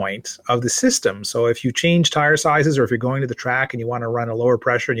trigger point of the system. So if you change tire sizes, or if you're going to the track and you want to run a lower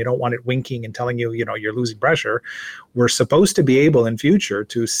pressure and you don't want it winking and telling you, you're losing pressure, we're supposed to be able in future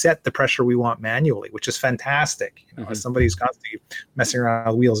to set the pressure we want manually, which is fantastic. As somebody who's constantly messing around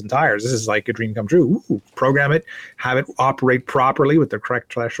with wheels and tires, this is like a dream come true. Ooh, program it, have it operate properly with the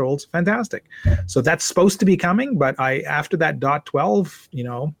correct thresholds. Fantastic. So that's supposed to be coming, but after that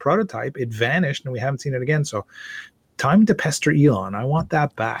 .12, prototype, it vanished and we haven't seen it again. So time to pester Elon. I want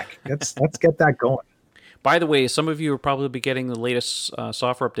that back. Let's get that going. By the way, some of you will probably be getting the latest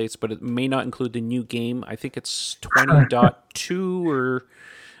software updates, but it may not include the new game. I think it's 20.2 or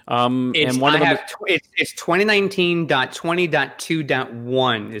and one of them it's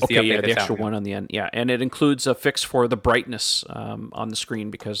 2019.20.2.1 is the update. Yeah, the extra one on the end. Yeah, and it includes a fix for the brightness on the screen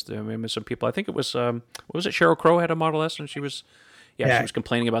because some people, I think it was what was it, Sheryl Crow had a Model S and she was she was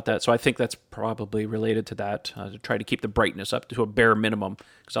complaining about that. So I think that's probably related to that, to try to keep the brightness up to a bare minimum,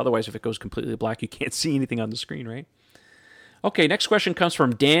 because otherwise if it goes completely black, you can't see anything on the screen, right? Okay, next question comes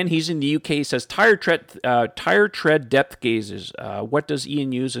from Dan. He's in the UK. He says, tire tread depth gauges. What does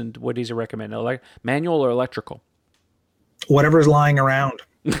Ian use and what does he recommend? Manual or electrical? Whatever's lying around.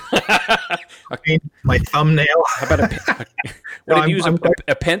 My thumbnail. How about what do you use?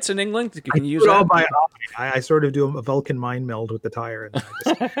 A pence in England? You can use that? I sort of do a Vulcan mind meld with the tire. And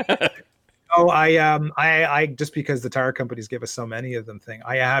I just because the tire companies give us so many of them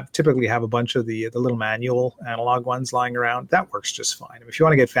typically have a bunch of the little manual analog ones lying around. That works just fine. If you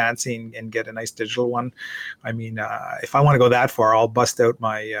want to get fancy and get a nice digital one, if I want to go that far, I'll bust out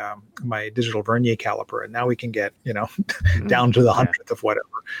my my digital vernier caliper, and now we can get down to the hundredth of whatever.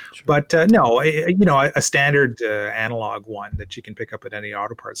 Sure. But a standard analog one that you can pick up at any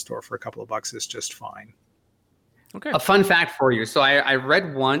auto parts store for a couple of bucks is just fine. Okay. A fun fact for you. So I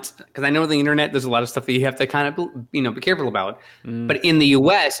read once, because I know the internet, there's a lot of stuff that you have to kind of be careful about. But in the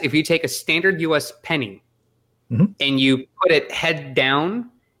US, if you take a standard US penny and you put it head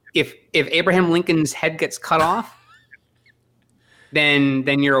down, if Abraham Lincoln's head gets cut off, then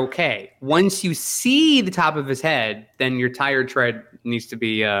you're okay. Once you see the top of his head, then your tire tread needs to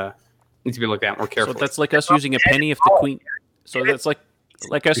be looked at more carefully. So that's like us using a penny if the queen. So that's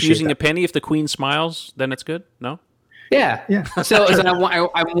like us using a penny, if the queen smiles, then it's good? No? Yeah. So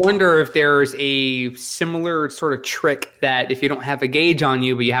I wonder if there's a similar sort of trick that if you don't have a gauge on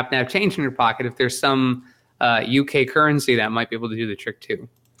you, but you happen to have change in your pocket, if there's some UK currency that might be able to do the trick too.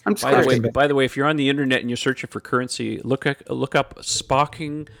 By the way, if you're on the internet and you're searching for currency, look up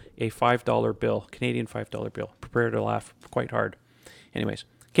spocking a $5 bill, Canadian $5 bill. Prepare to laugh quite hard. Anyways.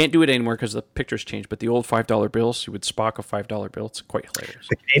 Can't do it anymore because the pictures changed. But the old $5 bills, you would spock a $5 bill. It's quite hilarious.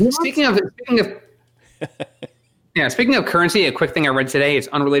 Speaking of currency, a quick thing I read today, it's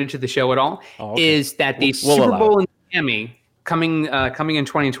unrelated to the show at all, is that the Super Bowl in Miami coming in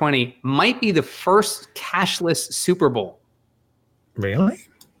 2020 might be the first cashless Super Bowl. Really?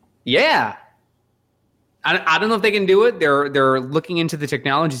 Yeah. I don't know if they can do it. They're looking into the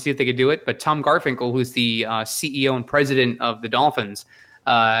technology to see if they could do it. But Tom Garfinkel, who's the CEO and president of the Dolphins,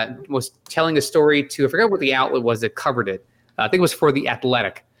 was telling a story to, I forget what the outlet was that covered it. I think it was for The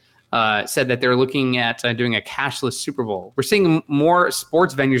Athletic. Said that they're looking at doing a cashless Super Bowl. We're seeing more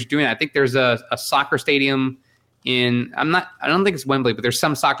sports venues doing that. I think there's a soccer stadium I don't think it's Wembley, but there's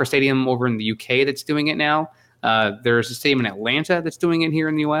some soccer stadium over in the UK that's doing it now. There's a stadium in Atlanta that's doing it here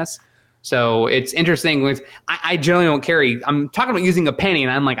in the US. So it's interesting. I generally don't carry. I'm talking about using a penny,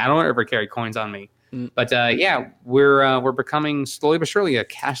 and I'm like, I don't ever carry coins on me. But yeah, we're becoming slowly but surely a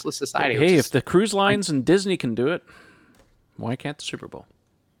cashless society. Hey, if the cruise lines and Disney can do it, why can't the Super Bowl?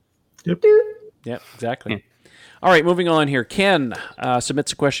 Yep. Yep, exactly. Yeah. All right, moving on here. Ken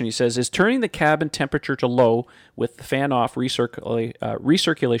submits a question. He says, is turning the cabin temperature to low with the fan off,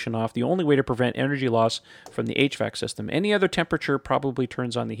 recirculation off, the only way to prevent energy loss from the HVAC system? Any other temperature probably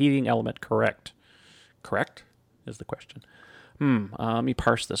turns on the heating element, correct? Correct is the question. Let me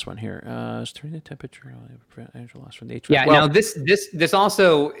parse this one here. Is turning the temperature prevent energy loss from the HVAC? Yeah, now this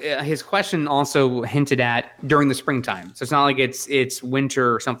also, his question also hinted at during the springtime. So it's not like it's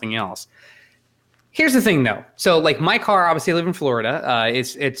winter or something else. Here's the thing, though. So, like my car, obviously, I live in Florida.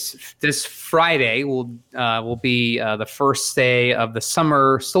 It's this Friday will be the first day of the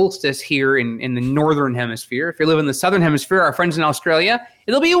summer solstice here in the northern hemisphere. If you live in the southern hemisphere, our friends in Australia,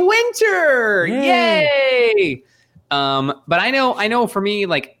 it'll be winter. Yay! But I know for me,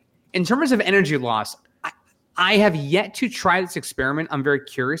 like in terms of energy loss, I have yet to try this experiment. I'm very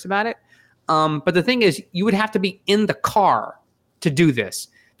curious about it. But the thing is, you would have to be in the car to do this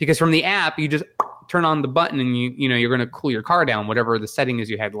because from the app, you just turn on the button and you're going to cool your car down, whatever the setting is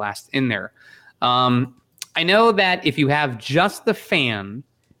you had last in there. I know that if you have just the fan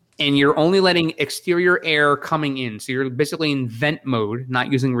and you're only letting exterior air coming in, so you're basically in vent mode,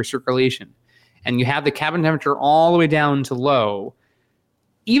 not using recirculation, and you have the cabin temperature all the way down to low,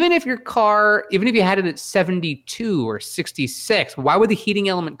 even if you had it at 72 or 66, why would the heating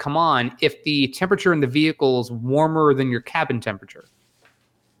element come on if the temperature in the vehicle is warmer than your cabin temperature?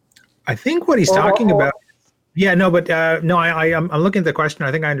 I think what he's talking about. Yeah, no, but no, I'm looking at the question.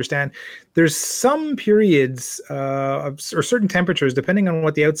 I think I understand. There's some periods or certain temperatures, depending on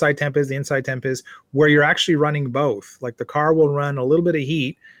what the outside temp is, the inside temp is, where you're actually running both. Like the car will run a little bit of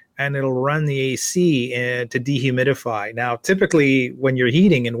heat and it'll run the AC to dehumidify. Now, typically when you're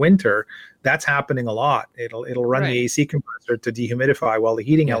heating in winter, that's happening a lot. It'll run the AC compressor to dehumidify while the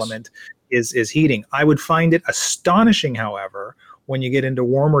heating element is heating. I would find it astonishing, however, when you get into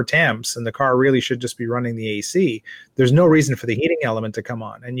warmer temps and the car really should just be running the AC, there's no reason for the heating element to come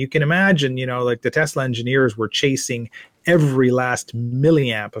on. And you can imagine, like the Tesla engineers were chasing every last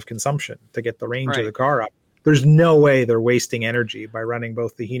milliamp of consumption to get the range of the car up. There's no way they're wasting energy by running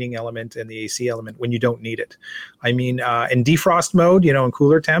both the heating element and the AC element when you don't need it. I mean, in defrost mode, in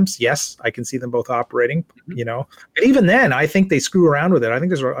cooler temps, yes, I can see them both operating, But even then, I think they screw around with it. I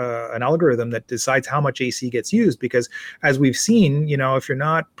think there's an algorithm that decides how much AC gets used because as we've seen, if you're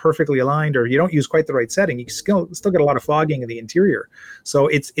not perfectly aligned or you don't use quite the right setting, you still get a lot of fogging of the interior. So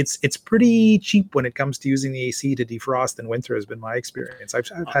it's pretty cheap when it comes to using the AC to defrost in winter has been my experience. I've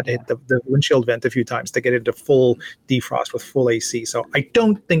had to hit the windshield vent a few times to get into full defrost with full AC. So I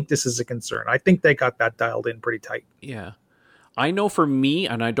don't think this is a concern. I think they got that dialed in pretty tight. Yeah. I know for me,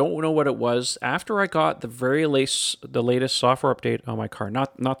 and I don't know what it was, after I got the latest software update on my car,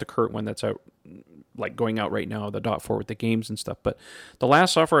 not the current one that's out, like going out right now, the .4 with the games and stuff, but the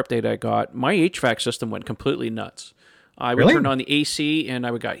last software update I got, my HVAC system went completely nuts. I would turn on the AC and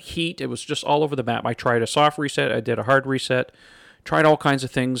I would got heat. It was just all over the map. I tried a soft reset. I did a hard reset. Tried all kinds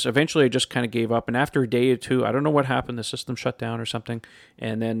of things. Eventually, I just kind of gave up. And after a day or two, I don't know what happened. The system shut down or something.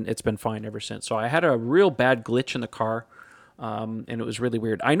 And then it's been fine ever since. So I had a real bad glitch in the car. And it was really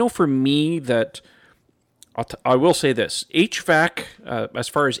weird. I know for me that I will say this. HVAC, as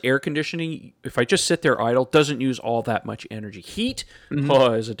far as air conditioning, if I just sit there idle, doesn't use all that much energy. Heat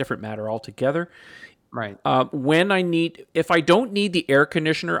is a different matter altogether. Right. If I don't need the air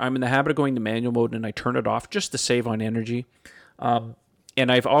conditioner, I'm in the habit of going to manual mode and I turn it off just to save on energy.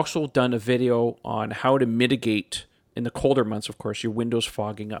 And I've also done a video on how to mitigate, in the colder months, of course, your windows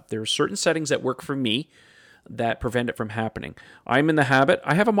fogging up. There are certain settings that work for me that prevent it from happening. I'm in the habit.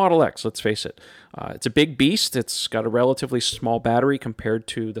 I have a Model X, let's face it. It's a big beast. It's got a relatively small battery compared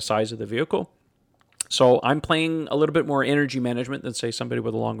to the size of the vehicle. So I'm playing a little bit more energy management than, say, somebody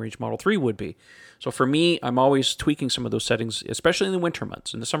with a long-range Model 3 would be. So for me, I'm always tweaking some of those settings, especially in the winter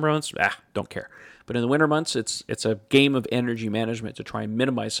months. In the summer months, don't care. But in the winter months, it's a game of energy management to try and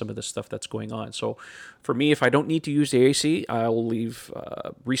minimize some of the stuff that's going on. So for me, if I don't need to use the AC, I'll leave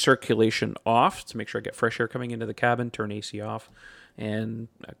recirculation off to make sure I get fresh air coming into the cabin, turn AC off. And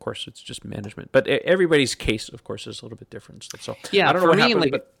of course, it's just management. But everybody's case, of course, is a little bit different. So yeah, I don't know what happened,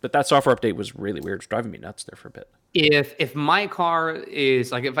 like, but that software update was really weird. It's driving me nuts there for a bit. If my car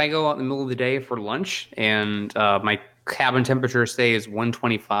is like, if I go out in the middle of the day for lunch and my cabin temperature say is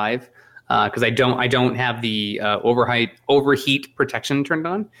 125, because I don't have the overheat protection turned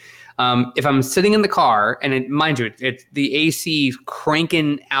on. If I'm sitting in the car, and mind you, it's the AC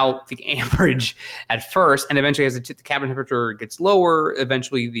cranking out the amperage at first, and eventually as the cabin temperature gets lower,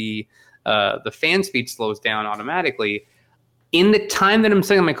 eventually the fan speed slows down automatically. In the time that I'm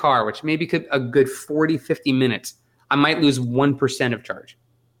sitting in my car, which maybe could a good 40, 50 minutes, I might lose 1% of charge.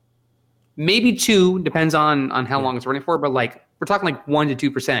 Maybe 2, depends on how long it's running for, but like we're talking like 1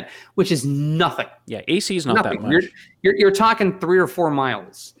 to 2%, which is nothing. Yeah, AC is not that much. You're talking 3 or 4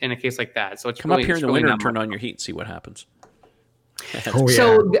 miles in a case like that. So it's come really, up here in the really winter and turn on your heat and see what happens. Oh, yeah.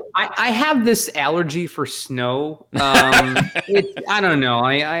 So I have this allergy for snow. I don't know.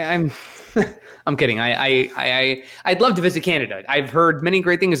 I'm I'm kidding. I'd love to visit Canada. I've heard many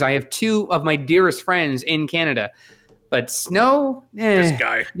great things. I have 2 of my dearest friends in Canada, but snow. This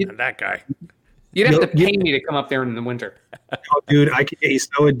guy and that guy. You'd have to pay me to come up there in the winter. Oh, dude, I can get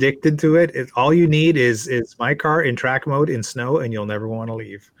so addicted to it. All you need is my car in track mode in snow, and you'll never want to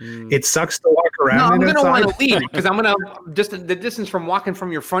leave. It sucks to walk around. No, I'm going to want to leave because I'm going to just the distance from walking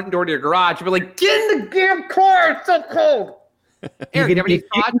from your front door to your garage. You'll be like, get in the damn car. It's so cold. Eric, you have any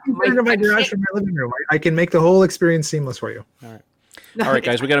thoughts? My garage from my living room. I can make the whole experience seamless for you. All right,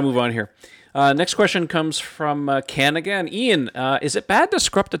 guys, we got to move on here. Next question comes from Ken again. Ian, is it bad to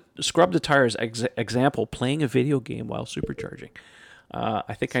scrub the tires? Example, playing a video game while supercharging.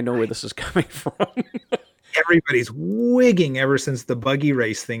 I think I know where this is coming from. Everybody's wigging ever since the buggy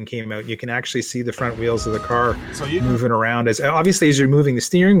race thing came out. You can actually see the front wheels of the car moving around. As you're moving the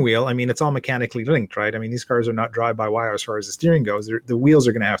steering wheel, I mean, it's all mechanically linked, right? I mean, these cars are not drive-by-wire as far as the steering goes. The wheels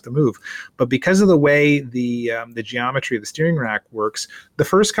are going to have to move. But because of the way the geometry of the steering rack works, the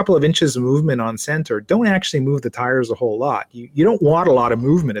first couple of inches of movement on center don't actually move the tires a whole lot. You don't want a lot of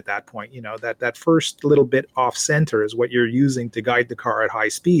movement at that point. You know, that first little bit off center is what you're using to guide the car at high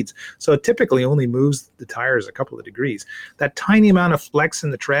speeds. So it typically only moves the tires a couple of degrees. That tiny amount of flex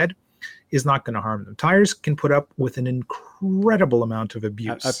in the tread is not going to harm them. Tires can put up with an incredible amount of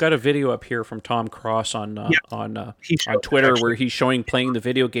abuse. I've got a video up here from Tom Cross on Twitter where he's showing playing the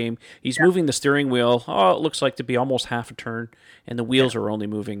video game. He's moving the steering wheel. Oh, it looks like to be almost half a turn, and the wheels are only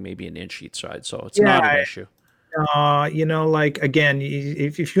moving maybe an inch each side, so it's not an issue. Again,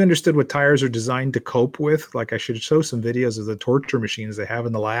 if you understood what tires are designed to cope with, like I should show some videos of the torture machines they have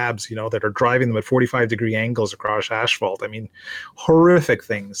in the labs, that are driving them at 45-degree angles across asphalt. I mean, horrific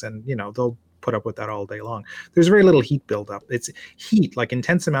things. And, they'll put up with that all day long. There's very little heat buildup. It's heat, like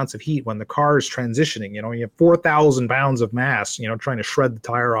intense amounts of heat when the car is transitioning. You have 4,000 pounds of mass, trying to shred the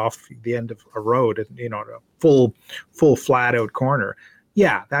tire off the end of a road, and, a full flat out corner.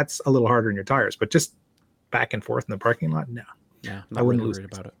 Yeah, that's a little harder in your tires, but just back and forth in the parking lot? No. Yeah, I wouldn't really worry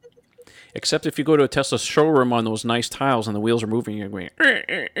about it. Except if you go to a Tesla showroom on those nice tiles and the wheels are moving, you're going,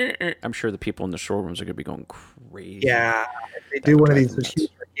 I'm sure the people in the showrooms are going to be going crazy. Yeah, if they do one of these huge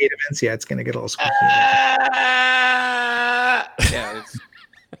arcade events, it's going to get a little squeaky.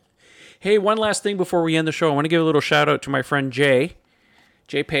 Hey, one last thing before we end the show. I want to give a little shout out to my friend Jay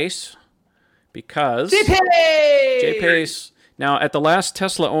Pace, because Jay Pace. Now, at the last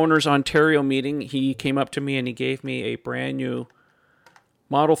Tesla Owners Ontario meeting, he came up to me and he gave me a brand new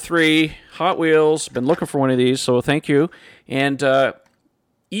Model 3 Hot Wheels. Been looking for one of these, so thank you. And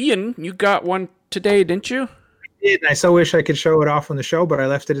Ian, you got one today, didn't you? I did. I so wish I could show it off on the show, but I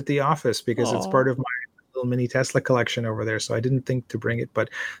left it at the office because it's part of my little mini Tesla collection over there, so I didn't think to bring it. But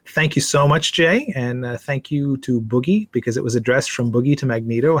thank you so much, Jay, and thank you to Boogie, because it was addressed from Boogie to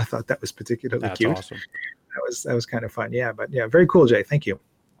Magneto. I thought that was particularly cute. Awesome. That was kind of fun. Yeah, but yeah, very cool, Jay. Thank you.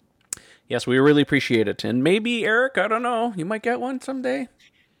 Yes, we really appreciate it. And maybe, Eric, I don't know, you might get one someday.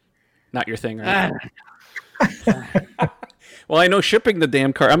 Not your thing, right? Well, I know shipping the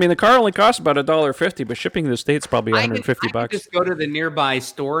damn car. I mean, the car only costs about $1.50, but shipping to the States probably $150. I could just go to the nearby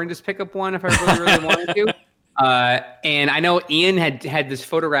store and just pick up one if I really wanted to. And I know Ian had this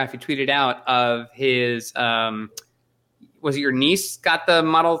photograph he tweeted out of his. Was it your niece got the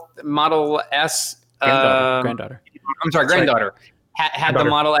Model S? Granddaughter. I'm sorry, granddaughter. had the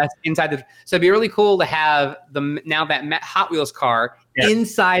Model S inside the. So it'd be really cool to have that Hot Wheels car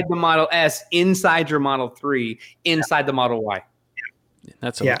inside the Model S, inside your Model 3, inside the Model Y.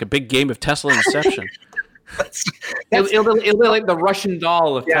 That's like a big game of Tesla Inception. It'll be like the Russian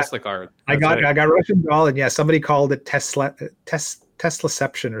doll of Tesla cars. I got Russian doll, and somebody called it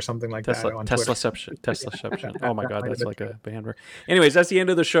Teslaception or something like that. Teslaception. Oh my God, that's like a band word. Anyways, that's the end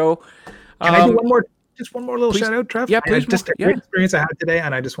of the show. Can I do one more little shout out, Trev? Yeah, please. Just a great experience I had today,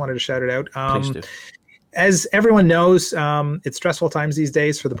 and I just wanted to shout it out. Please do. As everyone knows, it's stressful times these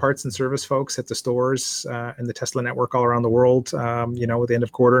days for the parts and service folks at the stores and the Tesla network all around the world, with the end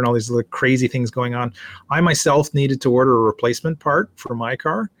of quarter and all these crazy things going on. I myself needed to order a replacement part for my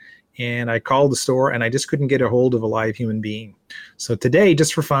car, and I called the store, and I just couldn't get a hold of a live human being. So today,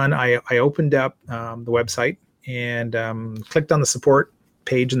 just for fun, I opened up the website and clicked on the support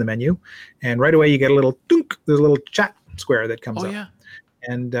page in the menu, and right away you get a little dunk, there's a little chat square that comes up.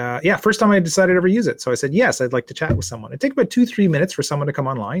 And first time I decided to ever use it. So I said, yes, I'd like to chat with someone. It took about 2-3 minutes for someone to come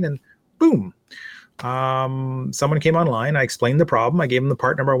online, and boom. Someone came online. I explained the problem. I gave them the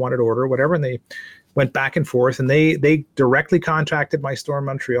part number I wanted to order, whatever, and they went back and forth. And they directly contacted my store in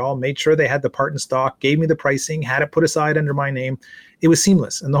Montreal, made sure they had the part in stock, gave me the pricing, had it put aside under my name. It was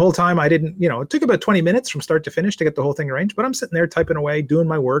seamless. And the whole time it took about 20 minutes from start to finish to get the whole thing arranged. But I'm sitting there typing away, doing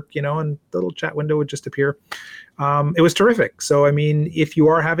my work, and the little chat window would just appear. It was terrific. So, if you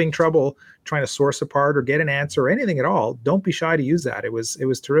are having trouble trying to source a part or get an answer or anything at all, don't be shy to use that. It was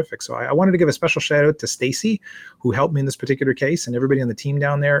terrific. So I wanted to give a special shout out to Stacy, who helped me in this particular case, and everybody on the team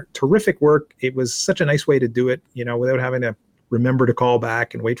down there. Terrific work. It was such a nice way to do it, without having to remember to call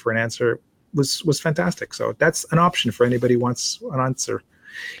back and wait for an answer. Was fantastic. So that's an option for anybody who wants an answer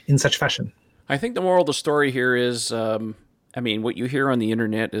in such fashion. I think the moral of the story here is, what you hear on the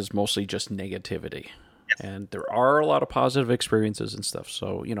internet is mostly just negativity. And there are a lot of positive experiences and stuff.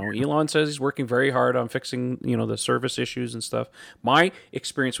 So, Elon says he's working very hard on fixing, the service issues and stuff. My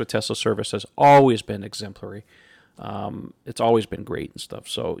experience with Tesla service has always been exemplary. It's always been great and stuff.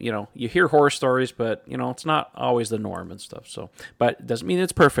 So, you hear horror stories, but, it's not always the norm and stuff. So, but it doesn't mean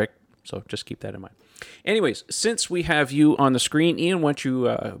it's perfect. So just keep that in mind. Anyways, since we have you on the screen, Ian, why don't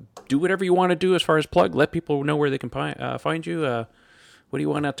you do whatever you want to do as far as plug? Let people know where they can find you. What do you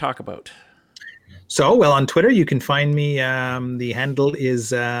want to talk about? So, on Twitter, you can find me. The handle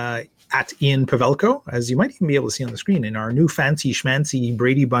is at Ian Pavelko, as you might even be able to see on the screen in our new fancy schmancy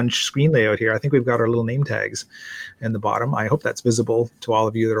Brady Bunch screen layout here. I think we've got our little name tags in the bottom. I hope that's visible to all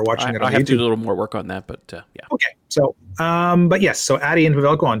of you that are watching it on YouTube. I have to do a little more work on that, but yeah. Okay. So, so at Ian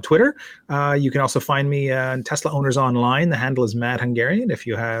Pavelko on Twitter. You can also find me on Tesla Owners Online. The handle is Mad Hungarian. If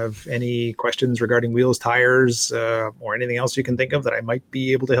you have any questions regarding wheels, tires, or anything else you can think of that I might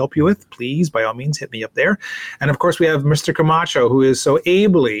be able to help you with, please, by all means, hit me up there. And of course, we have Mr. Camacho, who is so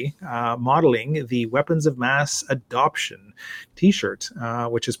ably modeling the Weapons of Mass Adoption t-shirt,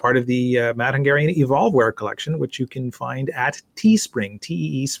 which is part of the Mad Hungarian Evolveware collection, which you can find at Teespring,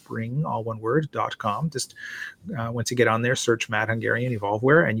 Teespring, all one word, .com. Just once you get on there, search Mad Hungarian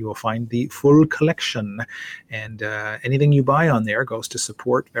Evolveware, and you will find the full collection. And anything you buy on there goes to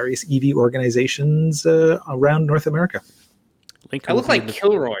support various EV organizations around North America. I look like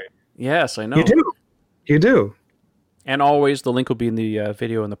Kilroy. Yes, I know. You do. And always, the link will be in the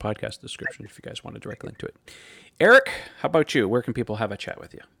video and the podcast description if you guys want a direct link to it. Eric, how about you? Where can people have a chat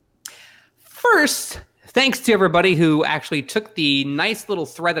with you? First, thanks to everybody who actually took the nice little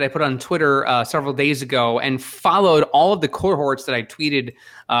thread that I put on Twitter several days ago and followed all of the cohorts that I tweeted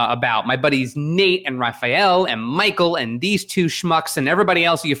about. My buddies Nate and Raphael and Michael and these two schmucks and everybody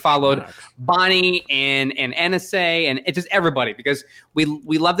else you followed, Bonnie and NSA and it's just everybody, because we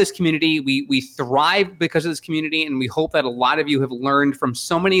love this community. We thrive because of this community, and we hope that a lot of you have learned from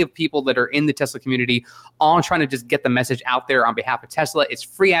so many of people that are in the Tesla community, all trying to just get the message out there on behalf of Tesla. It's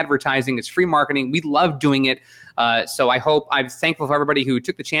free advertising. It's free marketing. We love doing it. So I'm thankful for everybody who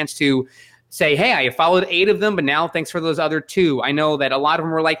took the chance to say, hey, I followed 8 of them, but now thanks for those other 2. I know that a lot of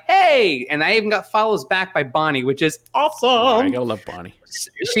them were like, hey, and I even got follows back by Bonnie, which is awesome. I gotta love Bonnie.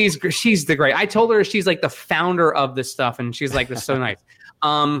 She's the great. I told her she's like the founder of this stuff, and she's like, this is so nice.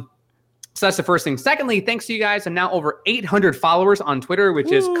 So that's the first thing. Secondly, thanks to you guys, I'm now over 800 followers on Twitter,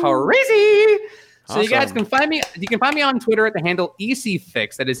 which is crazy. So awesome. You guys can find me. You can find me on Twitter at the handle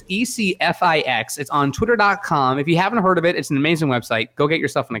ECFix. That is ECFIX. It's on twitter.com. If you haven't heard of it, it's an amazing website. Go get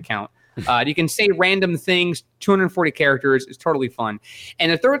yourself an account. You can say random things, 240 characters. It's totally fun.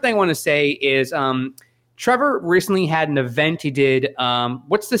 And the third thing I want to say is Trevor recently had an event. He did,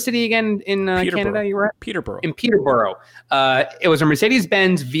 what's the city again in Canada you were at? Peterborough. In Peterborough. It was a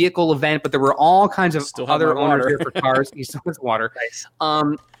Mercedes-Benz vehicle event, but there were all kinds of other owners here for cars. He still has water. Nice.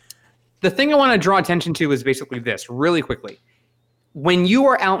 The thing I want to draw attention to is basically this, really quickly. When you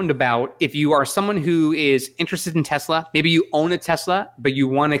are out and about, if you are someone who is interested in Tesla, maybe you own a Tesla, but you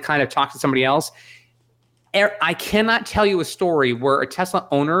want to kind of talk to somebody else, I cannot tell you a story where a Tesla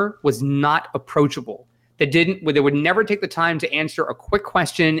owner was not approachable. They would never take the time to answer a quick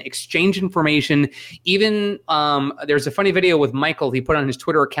question, exchange information. Even there's a funny video with Michael he put on his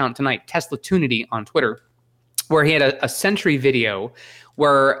Twitter account tonight, Tesla Tunity on Twitter, where he had a Sentry video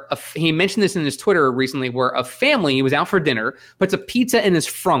where he mentioned this in his Twitter recently, where a family, he was out for dinner, puts a pizza in his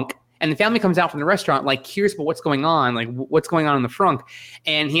frunk, and the family comes out from the restaurant like, curious about what's going on, like what's going on in the frunk.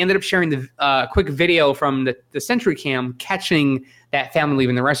 And he ended up sharing the quick video from the Sentry cam catching that family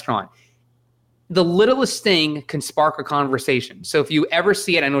leaving the restaurant. The littlest thing can spark a conversation. So if you ever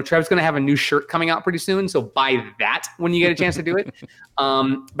see it, I know Trev's going to have a new shirt coming out pretty soon, so buy that when you get a chance to do it.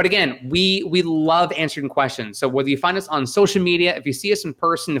 But again, we love answering questions. So whether you find us on social media, if you see us in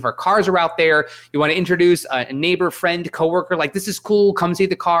person, if our cars are out there, you want to introduce a neighbor, friend, coworker, like this is cool, come see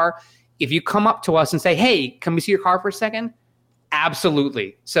the car. If you come up to us and say, hey, can we see your car for a second?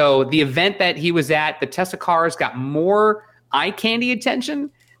 Absolutely. So the event that he was at, the Tesla cars got more eye candy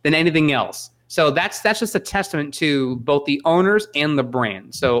attention than anything else. So that's just a testament to both the owners and the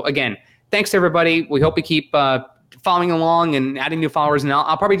brand. So again, thanks to everybody. We hope you keep following along and adding new followers. And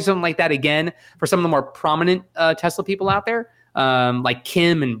I'll probably do something like that again for some of the more prominent Tesla people out there, like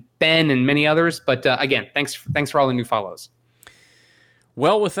Kim and Ben and many others. But again, thanks for all the new follows.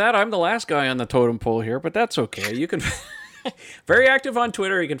 Well, with that, I'm the last guy on the totem pole here, but that's okay. You can very active on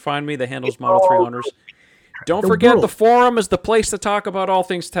Twitter. You can find me. The handle's Model 3 Owners. Don't forget, the forum is the place to talk about all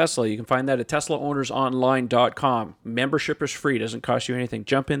things Tesla. You can find that at TeslaOwnersOnline.com. Membership is free. It doesn't cost you anything.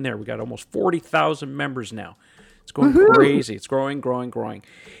 Jump in there. We got almost 40,000 members now. It's going crazy. It's growing.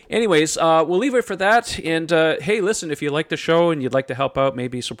 Anyways, we'll leave it for that. And hey, listen, if you like the show and you'd like to help out,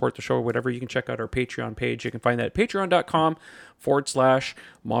 maybe support the show or whatever, you can check out our Patreon page. You can find that at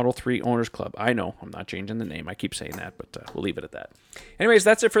patreon.com/Model 3 Owners Club. I know, I'm not changing the name. I keep saying that, but we'll leave it at that. Anyways,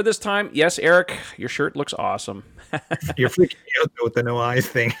 that's it for this time. Yes, Eric, your shirt looks awesome. You're freaking me out with the no eyes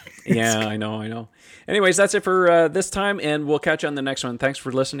thing. Yeah, I know. Anyways, that's it for this time, and we'll catch you on the next one. Thanks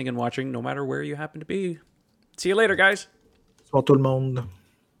for listening and watching, no matter where you happen to be. See you later, guys. Bonjour tout le monde.